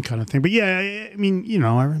celebration kind of thing. But yeah, I mean, you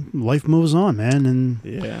know, life moves on, man, and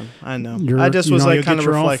yeah, I know. I just was like kind of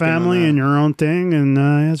your own family and your own thing, and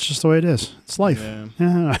it's just the way it is. It's life.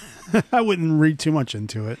 Yeah. I wouldn't read too much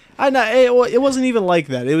into it. I know it wasn't even like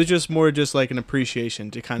that. It was just more just like an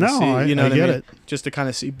appreciation to kind of see, you know what I mean? It. Just to kind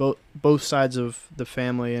of see both sides of the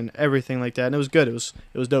family and everything like that, and it was good. It was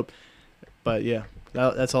dope. But yeah.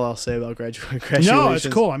 That's all I'll say about graduation. No, it's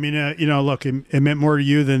cool. I mean, you know, look, it meant more to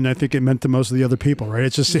you than I think it meant to most of the other people, right?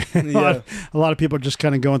 It's just a lot of people are just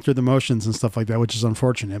kind of going through the motions and stuff like that, which is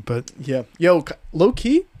unfortunate. But yeah, yo, low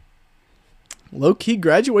key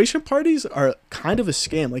graduation parties are kind of a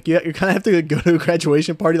scam. Like you kind of have to go to a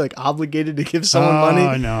graduation party like obligated to give someone money.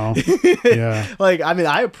 I know. Yeah. Like, I mean,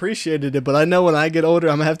 I appreciated it, but I know when I get older,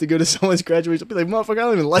 I'm gonna have to go to someone's graduation. I'll be like, motherfucker, I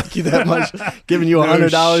don't even like you that much. Giving you $100,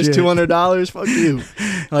 $200, fuck you.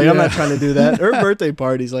 Like, I'm not trying to do that. Or birthday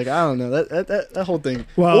parties, like, I don't know, that whole thing.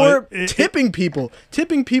 Well, or tipping people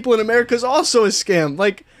in America is also a scam.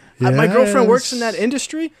 Like, my girlfriend works in that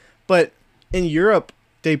industry, but in Europe,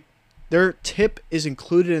 their tip is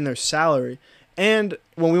included in their salary. And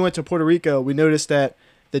when we went to Puerto Rico, we noticed that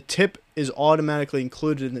the tip is automatically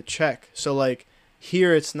included in the check. So like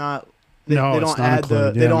here it's not they don't add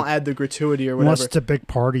they don't add the gratuity or whatever. Unless it's a big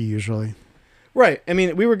party usually. Right. I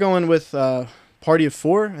mean, we were going with party of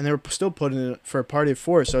 4, and they were still putting it for a party of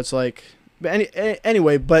 4, so it's like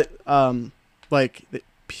anyway, but like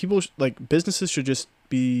people like businesses should just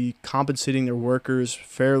be compensating their workers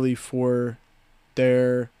fairly for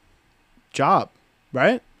their job,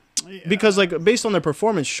 right? Yeah. Because like based on their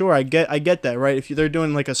performance, sure, I get that, right? If they're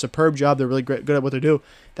doing like a superb job, they're really good at what they do,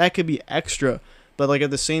 that could be extra. But like at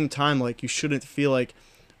the same time, like you shouldn't feel like,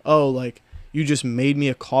 oh, like you just made me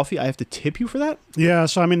a coffee, I have to tip you for that. Yeah.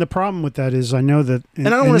 So I mean, the problem with that is I know that, and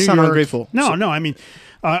I don't want to sound ungrateful. No. I mean,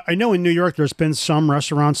 I know in New York there's been some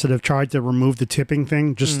restaurants that have tried to remove the tipping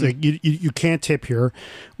thing. Just like you can't tip here.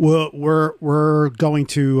 We're going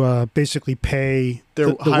to basically pay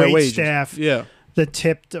the wait staff the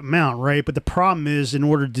tipped amount, right? But the problem is, in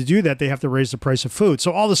order to do that, they have to raise the price of food.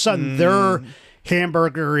 So all of a sudden, their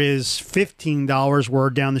hamburger is $15, where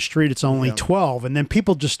down the street it's only $12, and then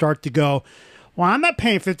people just start to go, well, I'm not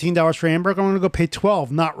paying $15 for a hamburger. I'm going to go pay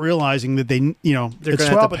 $12, not realizing that they're it's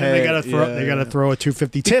 $12, but then they got to throw a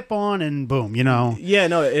 $2.50 tip on, and boom, you know. Yeah,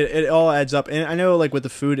 no, it all adds up, and I know like with the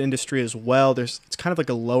food industry as well, it's kind of like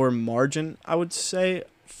a lower margin, I would say,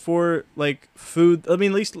 for like food. I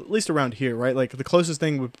mean, at least around here, right? Like the closest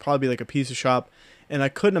thing would probably be like a pizza shop, and I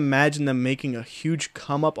couldn't imagine them making a huge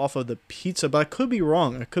come up off of the pizza, but I could be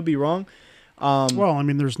wrong. Well, I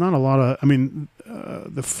mean, there's not a lot of. I mean,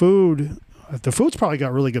 the food's probably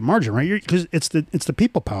got really good margin, right? Because it's the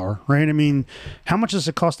people power, right? I mean, how much does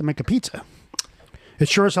it cost to make a pizza? It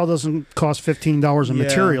sure as hell doesn't cost $15 in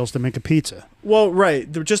materials to make a pizza. Well,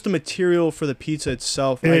 right, just the material for the pizza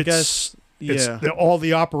itself, I guess. It's all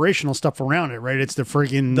the operational stuff around it, right? It's the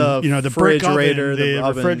friggin' the refrigerator, the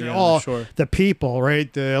refrigerator, the people,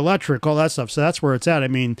 right? The electric, all that stuff. So that's where it's at. I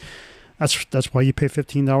mean, that's why you pay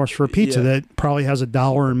 $15 for a pizza that probably has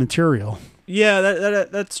 $1 in material. Yeah,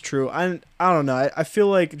 that's true. I don't know. I feel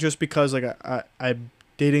like just because like I'm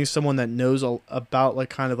dating someone that knows about like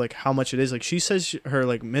kind of like how much it is. Like she says her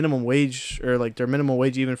like minimum wage, or like their minimum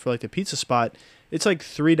wage even for like the pizza spot, it's like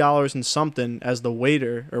 $3 and something as the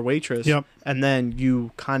waiter or waitress. Yep. And then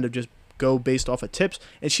you kind of just go based off of tips.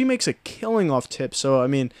 And she makes a killing off tips. So, I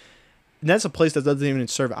mean, that's a place that doesn't even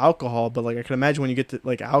serve alcohol. But, like, I can imagine when you get to,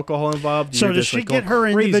 like, alcohol involved. So does she get her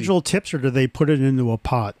individual tips, or do they put it into a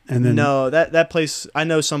pot? And then No, that place, I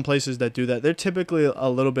know some places that do that. They're typically a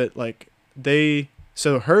little bit, like,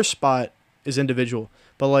 so her spot is individual.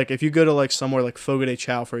 But like if you go to like somewhere like Fogo de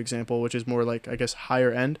Chao, for example, which is more like I guess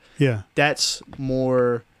higher end, Yeah. that's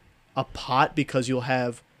more a pot because you'll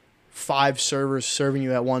have 5 servers serving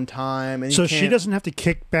you at one time. And So you she can't- doesn't have to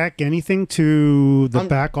kick back anything to the I'm-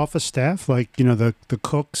 back office staff, like the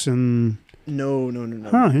cooks and No.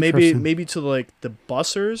 Huh, maybe interesting. to like the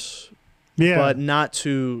bussers, yeah. but not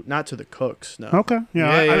to the cooks. No. Okay.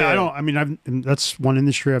 Yeah. Yeah, I don't. I mean, that's one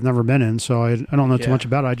industry I've never been in, so I don't know too Yeah. much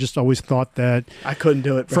about it. I just always thought that I couldn't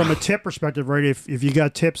do it, bro. from a tip perspective, right? If you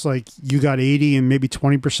got tips, like you got 80 and maybe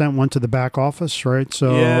 20% went to the back office, right?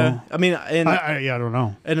 So yeah. I mean, and I don't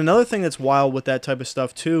know. And another thing that's wild with that type of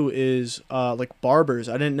stuff too is like barbers.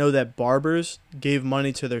 I didn't know that barbers gave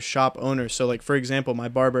money to their shop owners. So like for example, my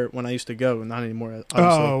barber when I used to go, not anymore.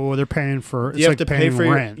 Obviously, Oh, well, they're paying for. It's you have like to pay paying for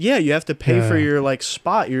rent. you have to pay for Yeah. your like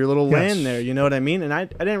spot, your little Yes. land there. You know what I mean? And I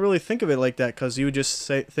didn't really think of it like that because you would just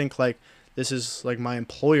think like this is like my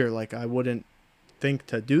employer. Like I wouldn't think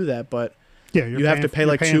to do that, but Yeah, you have to pay you're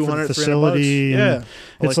like paying for the 200 $300. facility. Yeah, and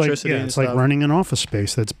It's like electricity and it's like stuff. renting an office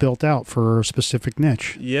space that's built out for a specific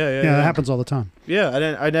niche. Yeah, Yeah, that happens all the time. Yeah,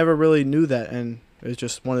 I never really knew that, and it's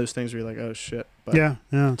just one of those things where you're like, oh shit. But Yeah,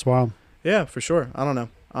 it's wild. yeah, for sure. I don't know.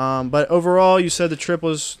 But overall, you said the trip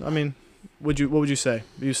was. I mean, what would you say?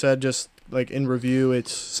 You said just like in review,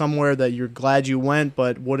 it's somewhere that you're glad you went,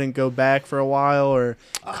 but wouldn't go back for a while, or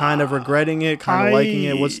kind of regretting it, kind of liking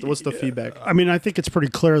it. What's the feedback? I mean, I think it's pretty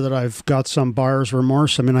clear that I've got some buyer's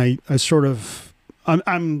remorse. I mean, I sort of,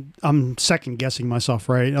 I'm second guessing myself,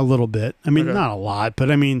 right, a little bit. I mean, Okay. not a lot, but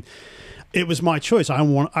I mean, it was my choice. I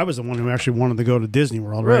was the one who actually wanted to go to Disney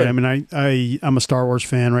World, right? Really? I mean, I'm a Star Wars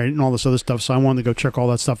fan, right, and all this other stuff. So I wanted to go check all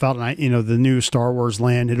that stuff out. And the new Star Wars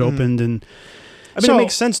land had opened, and I mean, it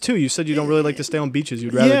makes sense too. You said you don't really like to stay on beaches.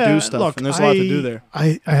 You'd rather do stuff, look, and there's a lot to do there.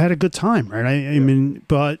 I had a good time, right? I mean,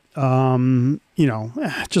 but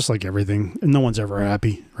just like everything, no one's ever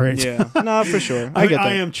happy, right? Yeah, no, for sure. I I, get that.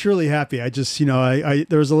 I am truly happy. I just, I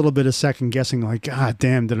there was a little bit of second guessing, like, God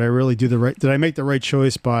damn, did I really did I make the right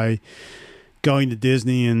choice by going to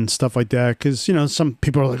Disney and stuff like that? Because some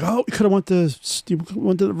people are like, oh, we could have went to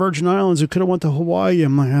the Virgin Islands, we could have went to Hawaii.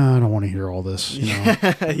 I'm like, I don't want to hear all this. Yeah,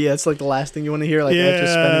 it's like the last thing you want to hear. Like after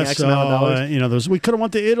spending X amount of dollars. We could have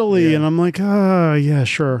went to Italy, Yeah. and I'm like, yeah,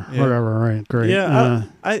 sure, Yeah. whatever, right, great. Yeah,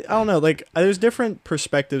 I don't know. Like, there's different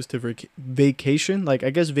perspectives to vacation. Like,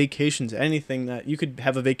 I guess vacation's anything that you could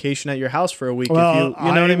have a vacation at your house for a week. Well, if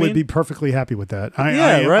you know what I mean? would be perfectly happy with that.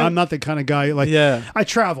 Yeah, right. I'm not the kind of guy like. Yeah. I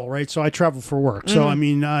travel, right? So I travel for work. So I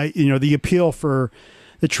mean, the appeal for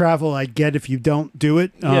the travel I get if you don't do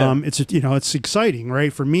it. Yeah. It's exciting,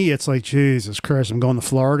 right? For me, it's like, Jesus Christ, I'm going to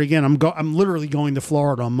Florida again. I'm literally going to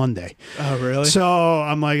Florida on Monday. Oh, really? So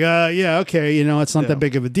I'm like, yeah, okay, it's not Yeah. that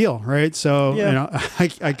big of a deal, right? So Yeah.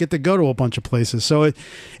 I get to go to a bunch of places, so it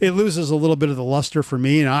loses a little bit of the luster for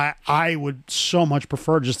me, and I would so much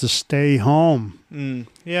prefer just to stay home.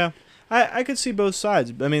 Yeah. I could see both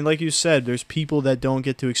sides. I mean, like you said, there's people that don't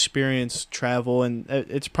get to experience travel, and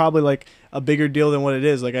it's probably like a bigger deal than what it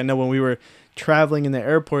is. Like, I know when we were traveling in the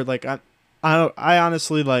airport, like I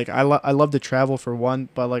honestly, like I love to travel for one,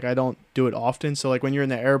 but like I don't do it often. So like when you're in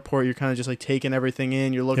the airport, you're kind of just like taking everything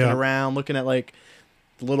in. You're looking Yeah. around, looking at like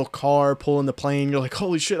the little car pulling the plane. You're like,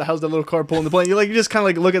 holy shit, how's that little car pulling the plane? You just kind of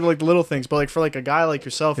like look at like the little things. But like for like a guy like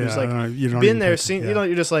yourself who's like you don't been even there, think- seen, yeah.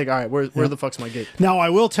 you're just like, all right, where the fuck's my gate? Now, I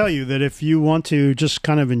will tell you that if you want to just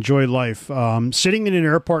kind of enjoy life, sitting in an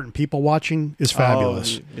airport and people watching is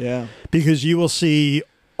fabulous. Oh, yeah. Because you will see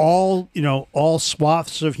all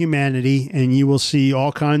swaths of humanity, and you will see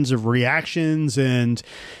all kinds of reactions, and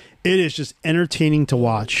it is just entertaining to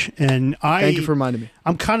watch. And Thank you for reminding me.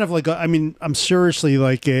 I'm kind of like I'm seriously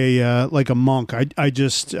like a monk.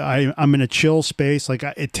 I'm in a chill space. Like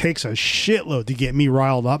it takes a shitload to get me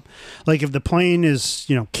riled up. Like if the plane is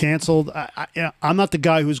canceled, I'm not the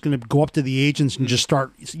guy who's going to go up to the agents and just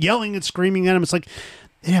start yelling and screaming at them. It's like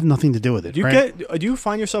they have nothing to do with it. Do you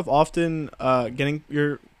find yourself often getting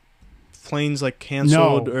your planes like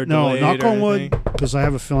canceled or delayed? Knock or on wood, anything? because I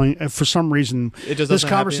have a feeling for some reason It just this doesn't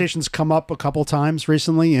happen? conversation's come up a couple times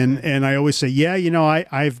recently, and I always say,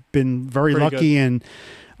 I've been very Pretty lucky, and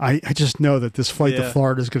I just know that this flight to Yeah.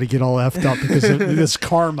 Florida is going to get all effed up because of this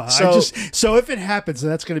karma. So if it happens,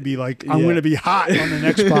 that's going to be like I'm Yeah. going to be hot on the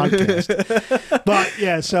next podcast. But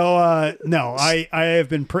yeah, so no, I have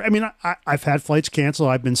been. I've had flights canceled.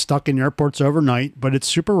 I've been stuck in airports overnight, but it's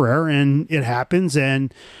super rare, and it happens,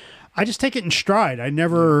 and I just take it in stride. I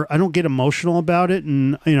don't get emotional about it,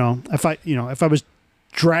 and if I was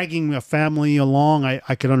dragging a family along,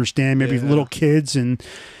 I could understand maybe Yeah. little kids and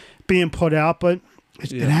being put out, but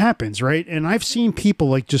it happens, right? And I've seen people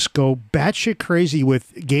like just go batshit crazy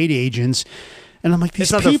with gate agents And I'm like, these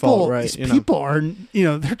It's not their people, fault, right, these you know. people are,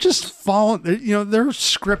 they're just following, they're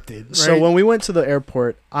scripted. Right? So when we went to the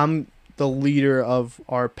airport, I'm the leader of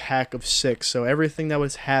our pack of 6. So everything that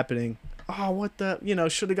was happening,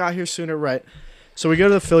 should have got here sooner, right? So we go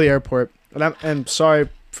to the Philly airport, and I'm sorry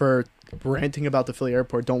for ranting about the Philly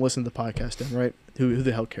airport. Don't listen to the podcast then, right? Who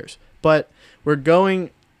the hell cares? But we're going,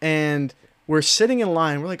 and we're sitting in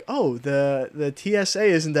line. We're like, oh, the TSA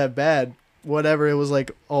isn't that bad. Whatever. It was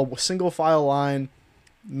like a single file line,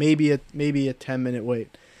 maybe a 10-minute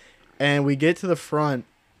wait. And we get to the front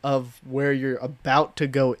of where you're about to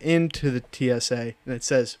go into the TSA, and it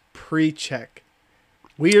says pre-check.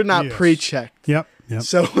 We are not pre-checked. Yep.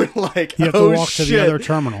 So we're like, you have to walk to the other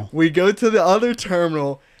terminal. We go to the other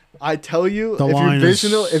terminal. I tell you,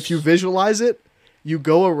 if you visualize it, you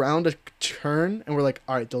go around a turn, and we're like,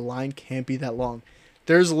 all right, the line can't be that long.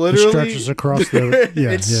 There's literally... It stretches across the...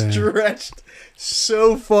 Yeah, stretched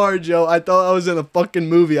so far, Joe. I thought I was in a fucking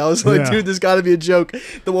movie. I was like, dude, this got to be a joke.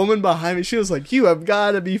 The woman behind me, she was like, you have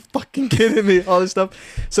got to be fucking kidding me. All this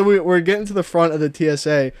stuff. So we're getting to the front of the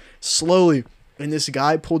TSA slowly, and this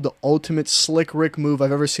guy pulled the ultimate slick Rick move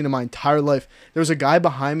I've ever seen in my entire life. There was a guy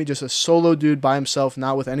behind me, just a solo dude by himself,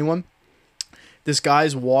 not with anyone. This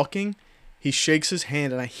guy's walking. He shakes his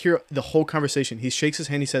hand, and I hear the whole conversation. He shakes his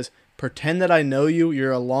hand. He says, pretend that I know you.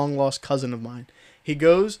 You're a long-lost cousin of mine. He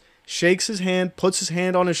goes, shakes his hand, puts his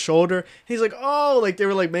hand on his shoulder. And he's like, oh, like they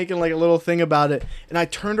were like making like a little thing about it. And I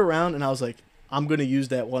turned around, and I was like, I'm going to use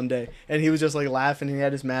that one day. And he was just like laughing. He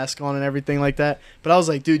had his mask on and everything like that. But I was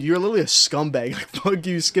like, dude, you're literally a scumbag. Like, fuck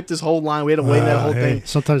you, skipped this whole line. We had to wait that whole thing.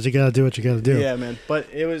 Sometimes you got to do what you got to do. Yeah, man. But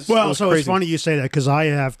it was so crazy. it's funny you say that because I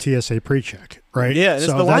have TSA pre-check, right? Yeah, and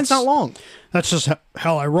the line's not long. That's just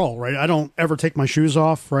how I roll, right? I don't ever take my shoes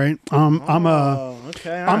off, right? I'm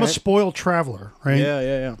a spoiled traveler, right?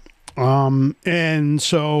 Yeah. And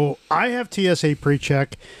so I have TSA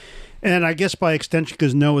pre-check, and I guess by extension,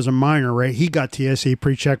 because Noah's a minor, right? He got TSA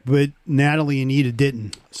pre-check, but Natalie and Ida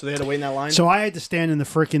didn't. So they had to wait in that line? So I had to stand in the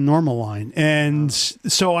freaking normal line. And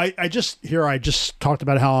so I just talked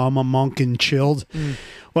about how I'm a monk and chilled.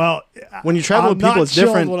 Well, when you travel with people, it's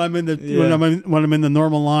different. When I'm in the when I'm in the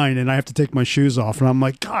normal line and I have to take my shoes off, and I'm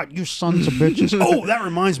like, God, you sons of bitches! Oh, that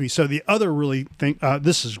reminds me. So the other really thing,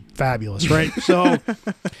 this is fabulous, right?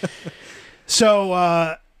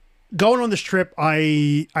 So going on this trip,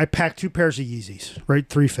 I packed 2 pairs of Yeezys, right,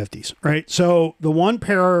 350s, right. So the one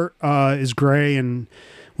pair is gray and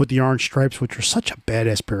with the orange stripes, which are such a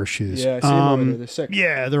badass pair of shoes. Yeah, I see them over there. They're sick.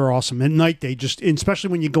 Yeah, they're awesome. At night, they just, especially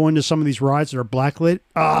when you go into some of these rides that are blacklit,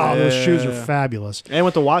 those shoes are fabulous. And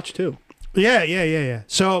with the watch, too. Yeah.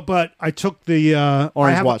 So, but I took the...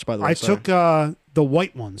 orange watch, by the way. I took the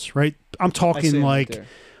white ones, right? I'm talking like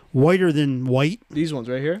whiter than white. These ones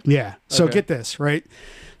right here? Yeah. So get this, right?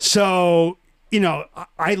 So...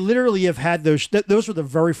 I literally have had those. Those were the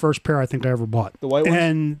very first pair I think I ever bought. The white ones?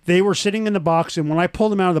 And they were sitting in the box, and when I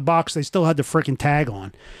pulled them out of the box, they still had the freaking tag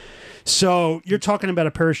on. So you're talking about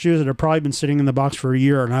a pair of shoes that have probably been sitting in the box for a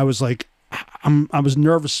year, and I was like, I was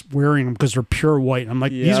nervous wearing them because they're pure white. I'm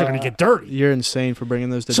like, these are going to get dirty. You're insane for bringing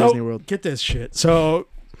those to Disney World. Get this shit. So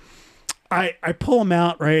I pull them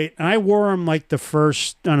out, right? And I wore them like the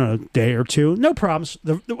first, I don't know, day or two. No problems.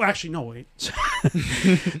 Actually, no, wait.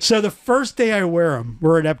 So the first day I wear them,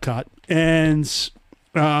 we're at Epcot. And,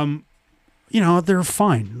 they're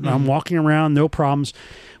fine. I'm walking around, no problems.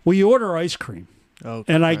 We order ice cream. Oh,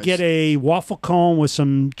 and I get a waffle cone with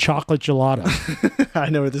some chocolate gelato. I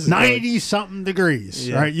know where this is 90-something degrees,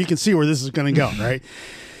 right? You can see where this is going to go, right?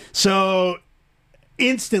 So...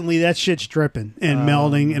 instantly that shit's dripping and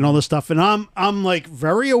melting and all this stuff, and I'm like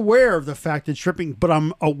very aware of the fact it's dripping, but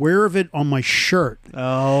I'm aware of it on my shirt.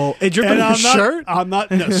 Oh, it dripping on your shirt? I'm not.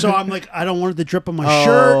 No, so I'm like, I don't want it to drip on my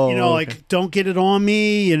shirt. Like don't get it on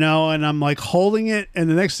me. And I'm like holding it, and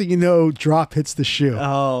the next thing you know, drop hits the shoe.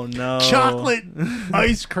 Oh no! Chocolate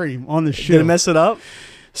ice cream on the shoe. Did it mess it up?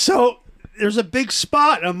 So. There's a big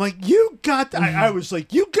spot. I'm like, you got... I was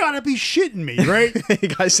like, you got to be shitting me, right? You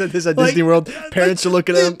guys said this at Disney World. Parents are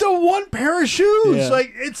looking at them. The one pair of shoes. Yeah.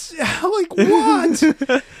 Like, it's... like,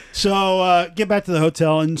 what? So, get back to the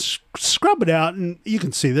hotel and scrub it out, and you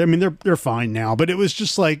can see them. I mean, they're fine now, but it was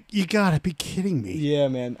just like, you got to be kidding me. Yeah,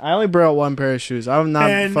 man. I only brought 1 pair of shoes. I'm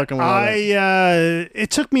not fucking with it. It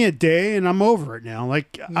took me a day, and I'm over it now.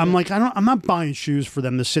 Like, I'm like, I'm not buying shoes for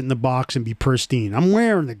them to sit in the box and be pristine. I'm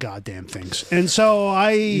wearing the goddamn things. things. And so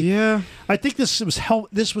I think this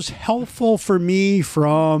was helpful for me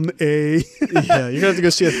from a you're gonna have to go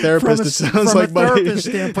see a therapist. It sounds from like a therapist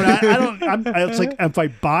standpoint. It's like if I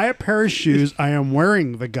buy a pair of shoes, I am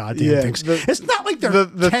wearing the goddamn things. It's not like they're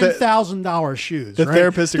 $10,000 shoes. The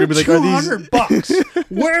therapists are gonna be like, $200.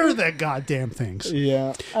 Wear the goddamn things.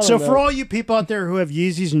 Yeah. So for all you people out there who have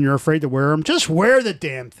Yeezys and you're afraid to wear them, just wear the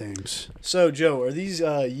damn things. So Joe, are these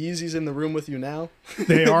Yeezys in the room with you now?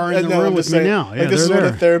 They are in the room with me now. Yeah, like this is what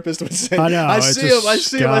a therapist would say. I know. I see him. I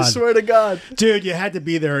see him. I swear to God, dude, you had to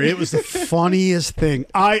be there. It was the funniest thing.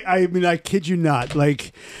 I mean, I kid you not.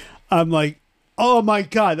 Like, I'm like, oh my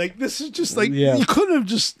God, like this is just like you couldn't have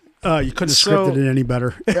just. You couldn't have scripted it any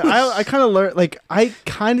better. I kind of learned, like, I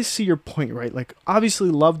kind of see your point, right? Like,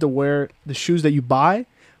 obviously love to wear the shoes that you buy,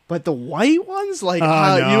 but the white ones, like,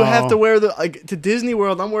 you have to wear the, like, to Disney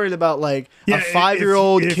World, I'm worried about, like, a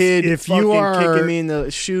 5-year-old kid if you are kicking me in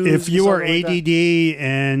the shoes. If you are ADD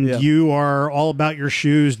and you are all about your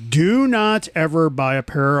shoes, do not ever buy a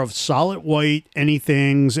pair of solid white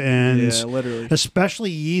anythings, and literally,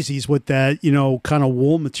 especially Yeezys with that, kind of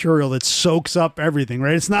wool material that soaks up everything,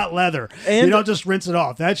 right? It's not leather. And you don't just rinse it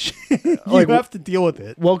off. That's you have to deal with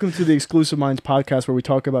it. Welcome to the Exclusive Minds podcast where we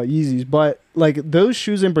talk about Yeezys, but like those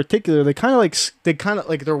shoes in particular, they kind of like they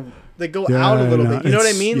go out a little bit. You know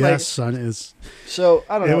what I mean? Yes, like, son, is. So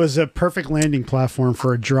I don't know. It was a perfect landing platform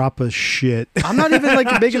for a drop of shit. I'm not even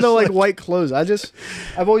like big into like white clothes.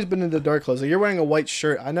 I've always been into dark clothes. Like you're wearing a white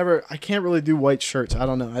shirt. I can't really do white shirts. I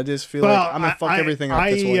don't know. I just feel like I'm gonna fuck everything up.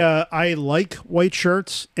 I like white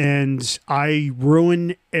shirts, and I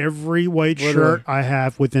ruin every white shirt I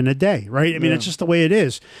have within a day. Right? I mean, it's just the way it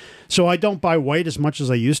is. So I don't buy white as much as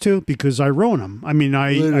I used to because I ruin them. I mean,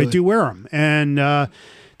 I do wear them, and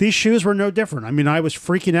these shoes were no different. I mean, I was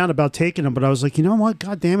freaking out about taking them, but I was like, you know what?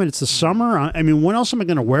 God damn it, it's the summer. I mean, when else am I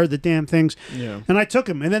going to wear the damn things? Yeah. And I took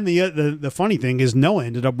them. And then the funny thing is Noah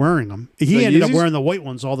ended up wearing them. He ended up wearing the white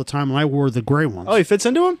ones all the time, and I wore the gray ones. Oh, he fits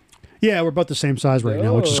into them? Yeah, we're both the same size right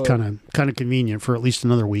now, which is kind of convenient for at least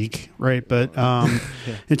another week, right? But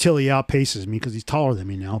until he outpaces me because he's taller than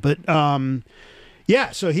me now. But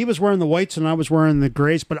yeah, so he was wearing the whites and I was wearing the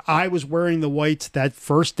grays, but I was wearing the whites that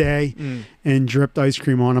first day and dripped ice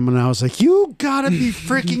cream on them, and I was like, "You gotta be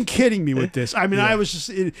freaking kidding me with this!" I mean, I was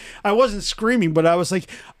I wasn't screaming, but I was like,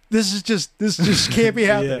 This just can't be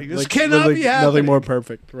happening. This cannot be happening. Nothing more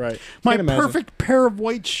perfect, right? My perfect pair of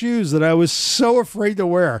white shoes that I was so afraid to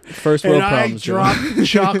wear. First world problems. And I dropped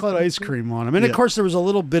chocolate ice cream on them. And of course, there was a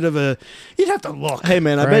little bit of a. You'd have to look. Hey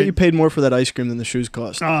man, I bet you paid more for that ice cream than the shoes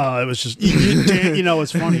cost. Oh, it was just. You know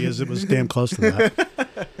what's funny is it was damn close to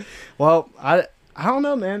that. Well, I don't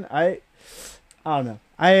know, man. I don't know.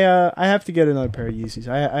 I have to get another pair of Yeezys.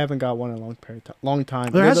 I haven't got one in a long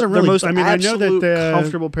time. There hasn't really. Most I mean, I know that the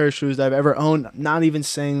comfortable pair of shoes that I've ever owned. Not even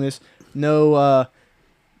saying this. No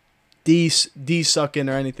D-sucking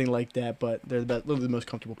or anything like that. But they're literally the most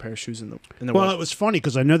comfortable pair of shoes in the world. Well, it was funny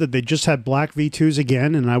because I know that they just had black V2s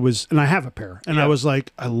again, and I have a pair, and I was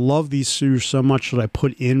like, I love these shoes so much that I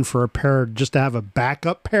put in for a pair just to have a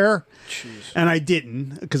backup pair. Jeez. And I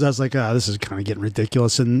didn't because I was like, this is kind of getting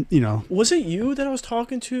ridiculous. And, Was it you that I was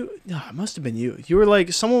talking to? No, it must have been you. You were like,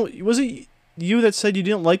 was it you that said you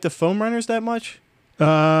didn't like the foam runners that much?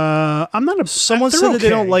 I'm not a. Someone said that they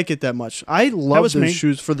don't like it that much. I love those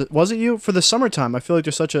shoes was it you? For the summertime. I feel like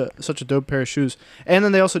they're such a dope pair of shoes. And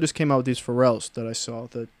then they also just came out with these Pharrells that I saw.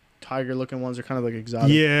 The tiger looking ones are kind of like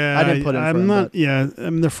exotic. Yeah, I didn't put in. I'm not. Yeah, I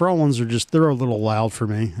mean the Pharrell ones are they're a little loud for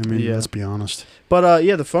me. I mean, let's be honest. But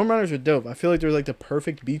the foam runners are dope. I feel like they're like the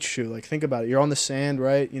perfect beach shoe. Like think about it. You're on the sand,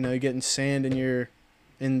 right? You're getting sand in your.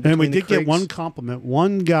 And we did get one compliment.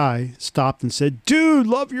 One guy stopped and said, "Dude,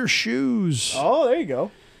 love your shoes." Oh, there you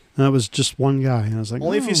go. And that was just one guy. And I was like,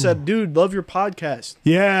 only if you said, "Dude, love your podcast."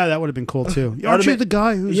 Yeah, that would have been cool too. Aren't you the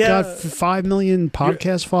guy who's got 5 million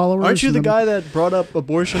podcast followers? Aren't you the guy that brought up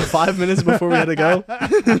abortion 5 minutes before we had to go?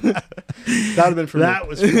 That would have been for me.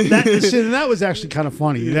 That was actually kind of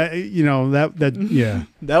funny. That yeah.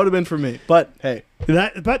 That would have been for me. But hey.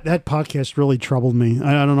 That podcast really troubled me.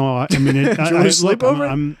 I don't know. I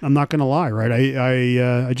mean, I'm not gonna lie, right?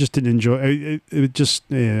 I just didn't enjoy it. It just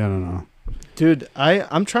I don't know, dude.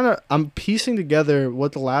 I'm piecing together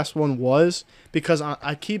what the last one was because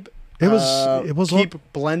I keep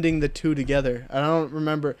blending the two together. I don't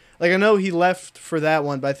remember. Like I know he left for that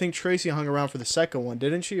one, but I think Tracy hung around for the second one,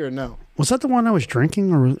 didn't she, or no? Was that the one I was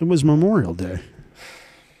drinking, or it was Memorial Day?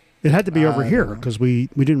 It had to be over here because I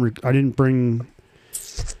didn't bring.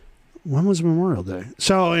 When was Memorial Day?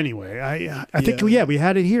 So anyway, I think we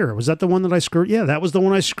had it here. Was that the one that I screwed? Yeah, that was the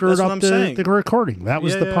one I screwed up the recording. That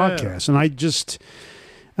was the podcast, and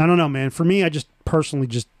I don't know, man. For me, I just personally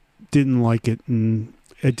just didn't like it, and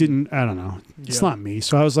it didn't. I don't know. It's not me.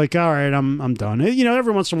 So I was like, all right, I'm done. You know,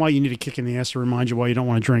 every once in a while, you need a kick in the ass to remind you why you don't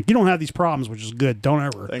want to drink. You don't have these problems, which is good. Don't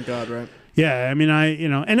ever. Thank God, right? Yeah, I mean,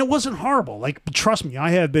 and it wasn't horrible. Like, trust me,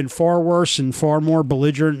 I have been far worse and far more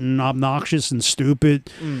belligerent and obnoxious and stupid.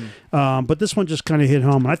 But this one just kind of hit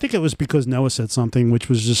home. And I think it was because Noah said something which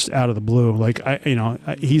was just out of the blue. Like,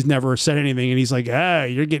 he's never said anything, and he's like,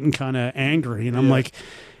 you're getting kind of angry. And I'm like,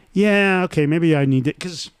 yeah, okay, maybe I need it.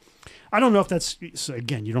 Because I don't know if that's,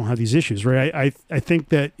 again, you don't have these issues, right? I think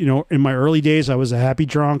that, in my early days, I was a happy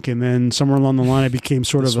drunk, and then somewhere along the line, I became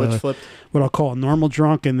sort of what I'll call a normal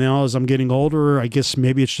drunk. And now as I'm getting older, I guess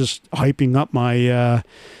maybe it's just hyping up my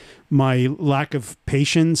my lack of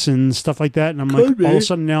patience and stuff like that. And I'm all of a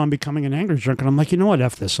sudden now I'm becoming an angry drunk, and I'm like, you know what,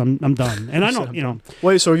 F this, I'm done. And I don't,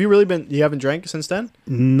 Wait, so have you really you haven't drank since then?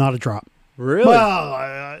 Not a drop. Really?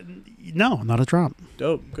 Well, no, not a drop.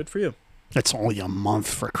 Dope. Good for you. That's only a month,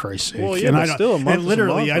 for Christ's sake. Well, yeah, but still a month. And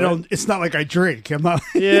literally, is a month, I don't. It's not like I drink. I'm not.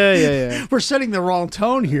 Yeah. We're setting the wrong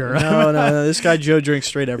tone here. No. This guy Joe drinks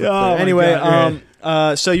straight everything. Oh, anyway,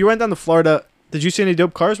 God, so you went down to Florida. Did you see any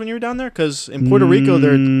dope cars when you were down there? Because in Puerto Rico,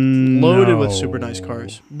 they're loaded with super nice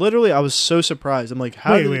cars. Literally, I was so surprised. I'm like,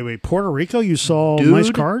 how? Wait. Puerto Rico, you saw Dude, nice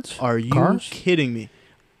cars? Are you kidding me?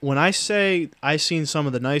 When I say I seen some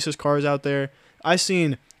of the nicest cars out there, I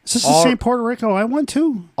seen. Is this the same Puerto Rico I went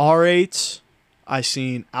to? R8s. I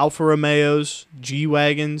seen Alfa Romeos,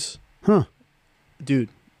 G-Wagons. Huh. Dude,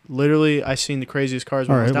 literally, I seen the craziest cars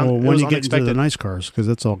when all I was right, down there. well, when you get into the nice cars, because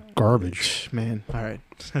that's all garbage. Man, all right.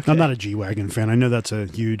 Okay. I'm not a G-Wagon fan. I know that's a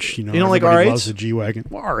huge, You don't like R8s? Loves a G-Wagon.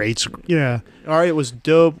 Well, R8s, yeah. R8 was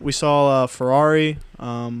dope. We saw Ferrari.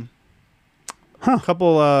 A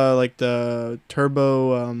couple, like the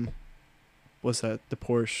turbo, what's that? The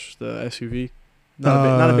Porsche, the SUV.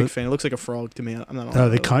 Not a big fan. It looks like a frog to me. I'm not.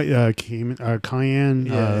 Cayenne.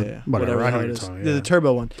 Yeah. Whatever. I how know it what is. you're talking, The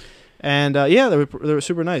turbo one, and they were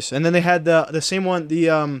super nice. And then they had the same one.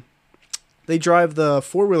 They drive the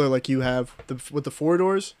 4-wheeler like you have with the 4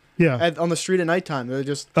 doors. Yeah. On the street at nighttime. They're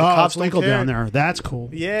just cops legal down there. That's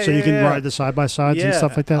cool. Yeah. So you can ride the side by sides and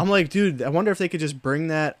stuff like that. I'm like, dude, I wonder if they could just bring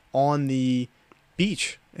that on the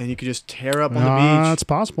beach. And you could just tear up on the beach. It's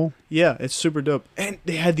possible. Yeah, it's super dope. And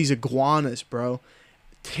they had these iguanas, bro.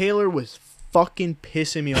 Taylor was fucking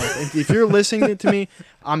pissing me off. And if you're listening to me,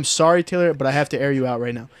 I'm sorry, Taylor, but I have to air you out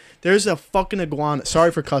right now. There's a fucking iguana. Sorry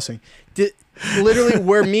for cussing. Literally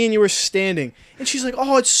where me and you were standing. And she's like,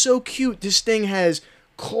 oh, it's so cute. This thing has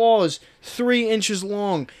claws 3 inches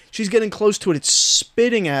long. She's getting close to it. It's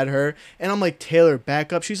spitting at her. And I'm like, Taylor,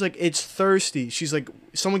 back up. She's like, it's thirsty. She's like,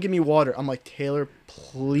 someone give me water. I'm like, Taylor,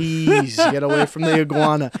 please get away from the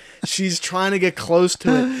iguana. She's trying to get close to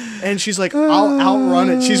it. And she's like, I'll outrun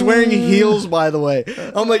it. She's wearing heels, by the way.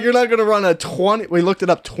 I'm like, you're not going to run a 20. We looked it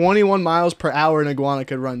up. 21 miles per hour an iguana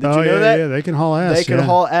could run. Did you know that? Yeah, they can haul ass. They can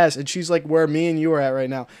haul ass. And she's like where me and you are at right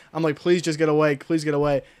now. I'm like, please just get away. Please get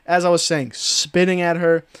away. As I was saying, spitting at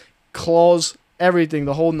her, claws, everything,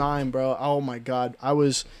 the whole 9, bro. Oh my God. I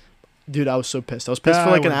was so pissed. I was pissed for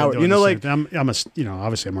like an hour. Like I'm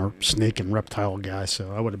obviously I'm a snake and reptile guy,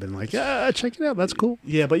 so I would have been like, yeah, check it out. That's cool.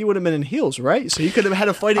 Yeah, but you would have been in heels, right? So you could have had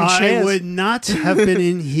a fighting chance. I would not have been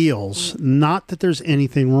in heels. Not that there's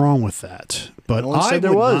anything wrong with that, but I would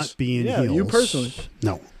not be in heels. You personally.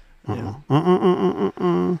 No.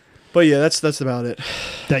 But yeah, that's about it.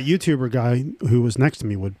 That YouTuber guy who was next to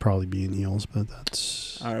me would probably be in heels, but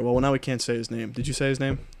that's... All right, well, now we can't say his name. Did you say his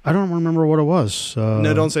name? I don't remember what it was.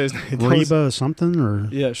 No, don't say his name. Reba something or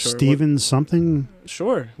yeah, sure. Steven something?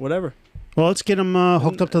 Sure, whatever. Well, let's get him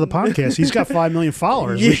hooked up to the podcast. He's got 5 million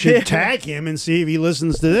followers. We should tag him and see if he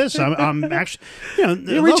listens to this. I'm actually...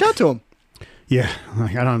 You reach out to him. Yeah,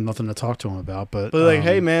 like, I don't have nothing to talk to him about, but like,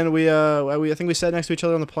 hey man, we I think we sat next to each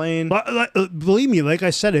other on the plane. But believe me, like I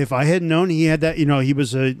said, if I had known he had that, he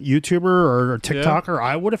was a YouTuber or a TikToker,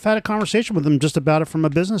 I would have had a conversation with him just about it from a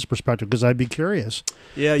business perspective because I'd be curious.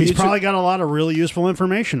 Yeah, he's probably got a lot of really useful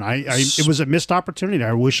information. It was a missed opportunity.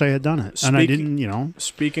 I wish I had done it, and I didn't.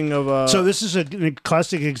 Speaking of, so this is a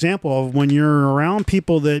classic example of when you're around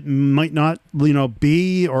people that might not,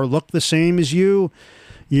 be or look the same as you.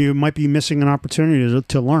 You might be missing an opportunity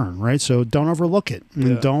to learn, right? So don't overlook it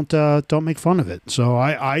and don't make fun of it. So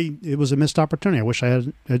it was a missed opportunity. I wish I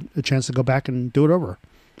had a chance to go back and do it over.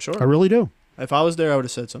 Sure, I really do. If I was there, I would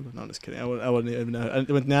have said something. No, I'm just kidding. I wouldn't even know.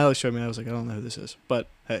 When Natalie showed me, I was like, I don't know who this is. But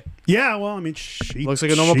hey, yeah. Well, I mean, she looks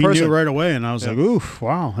like a normal person. Knew right away, and I was like, oof,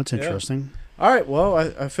 wow, that's interesting. All right. Well,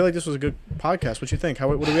 I feel like this was a good podcast. What you think?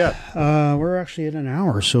 What are we at? We're actually at an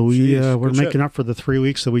hour, so we're making up for the 3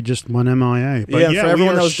 weeks that we just went MIA. But for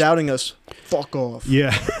everyone that was doubting us, fuck off.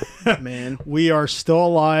 Yeah, man, we are still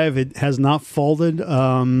alive. It has not folded.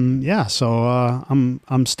 So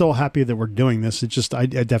I'm still happy that we're doing this. It's just I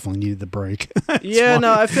definitely needed the break.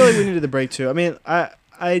 No, I feel like we needed the break too. I mean,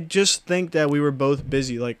 I just think that we were both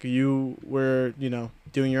busy. Like you were,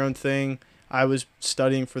 doing your own thing. I was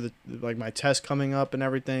studying for my test coming up and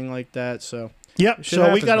everything like that. So yep.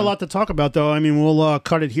 So we got a lot to talk about, though. I mean, we'll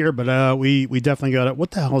cut it here, but we definitely got it.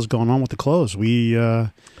 What the hell is going on with the clothes?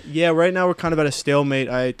 Right now we're kind of at a stalemate.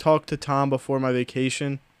 I talked to Tom before my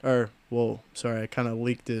vacation, I kind of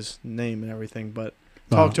leaked his name and everything, but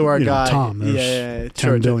talked to our guy. Tom. There's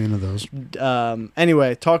 10 billion of those.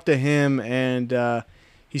 Anyway, talked to him, and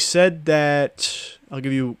he said that I'll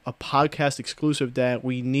give you a podcast exclusive that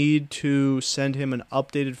we need to send him an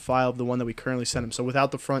updated file of the one that we currently sent him. So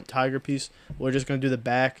without the front tiger piece, we're just going to do the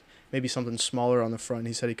back, maybe something smaller on the front.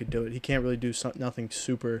 He said he could do it. He can't really do nothing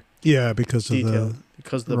super because detailed. The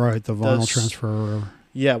vinyl transfer.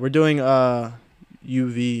 Yeah, we're doing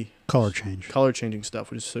UV color changing stuff,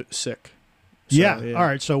 which is sick. So, yeah. All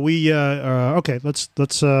right. So we okay. Let's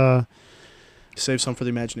save some for the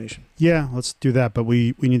imagination. Yeah, let's do that. But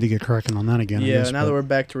we need to get cracking on that again. Yeah. Now that we're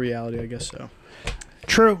back to reality, I guess so.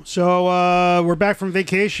 True. So we're back from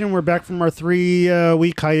vacation. We're back from our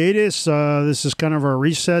 3-week hiatus. This is kind of our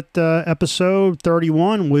reset episode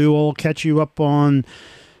 31. We will catch you up on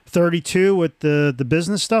 32 with the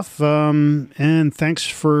business stuff. And thanks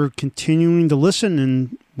for continuing to listen.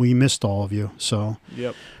 And we missed all of you. So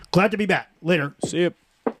yep. Glad to be back. Later. See you.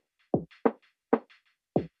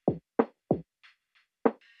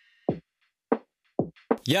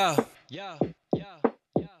 Yeah.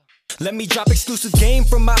 Let me drop exclusive game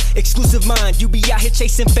from my exclusive mind. You be out here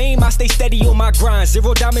chasing fame, I stay steady on my grind.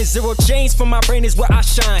 0 diamonds, 0 chains, from my brain is where I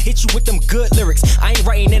shine. Hit you with them good lyrics, I ain't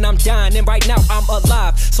writing and I'm dying. And right now I'm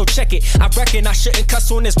alive, so check it. I reckon I shouldn't cuss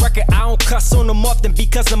on this record. I don't cuss on them often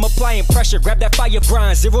because I'm applying pressure. Grab that fire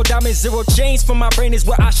grind. 0 diamonds, 0 chains, from my brain is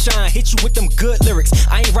where I shine. Hit you with them good lyrics,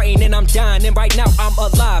 I ain't writing and I'm dying. And right now I'm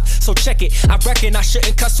alive, so check it. I reckon I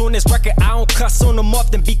shouldn't cuss on this record. I don't cuss on them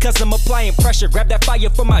often because I'm applying pressure. Grab that fire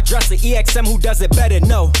from my dresser. EXM, who does it better?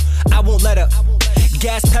 No, I won't let up.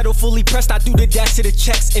 Gas pedal fully pressed, I do the dash to the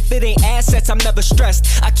checks. If it ain't assets, I'm never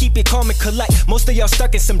stressed. I keep it calm and collect. Most of y'all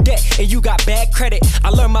stuck in some debt, and you got bad credit. I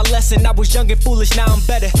learned my lesson, I was young and foolish, now I'm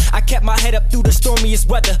better. I kept my head up through the stormiest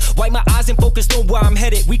weather. Wipe my eyes and focused on where I'm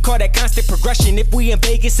headed. We call that constant progression. If we in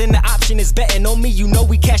Vegas and the option is betting on me, you know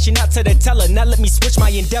we cashing out to the teller. Now let me switch my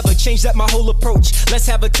endeavor, change up my whole approach. Let's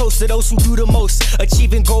have a toast to those who do the most.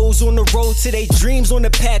 Achieving goals on the road to their dreams, on the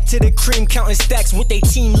path to the cream, counting stacks with their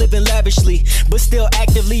team, living lavishly, but still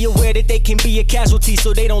actively aware that they can be a casualty.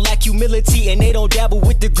 So they don't lack humility and they don't dabble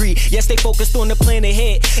with the greed. Yes, they focused on the plan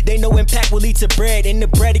ahead. They know impact will lead to bread, and the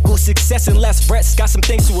bread equals success and less frets. Got some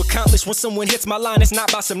things to accomplish. When someone hits my line, it's not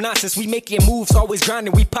about some nonsense. We making moves, always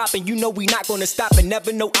grinding, we popping. You know we not gonna stop, and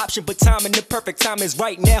never no option but time, and the perfect time is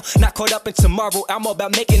right now. Not caught up in tomorrow. I'm all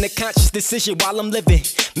about making a conscious decision while I'm living.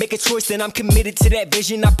 Make a choice, then I'm committed to that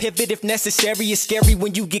vision. I pivot if necessary. It's scary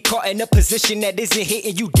when you get caught in a position that isn't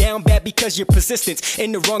hitting you down bad because you're persistent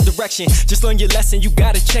in the wrong direction. Just learn your lesson, you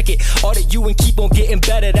gotta check it. Audit you and keep on getting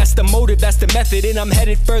better. That's the motive, that's the method. And I'm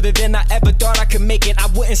headed further than I ever thought I could make it. I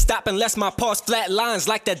wouldn't stop unless my pulse flat lines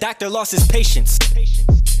like the doctor lost his patience.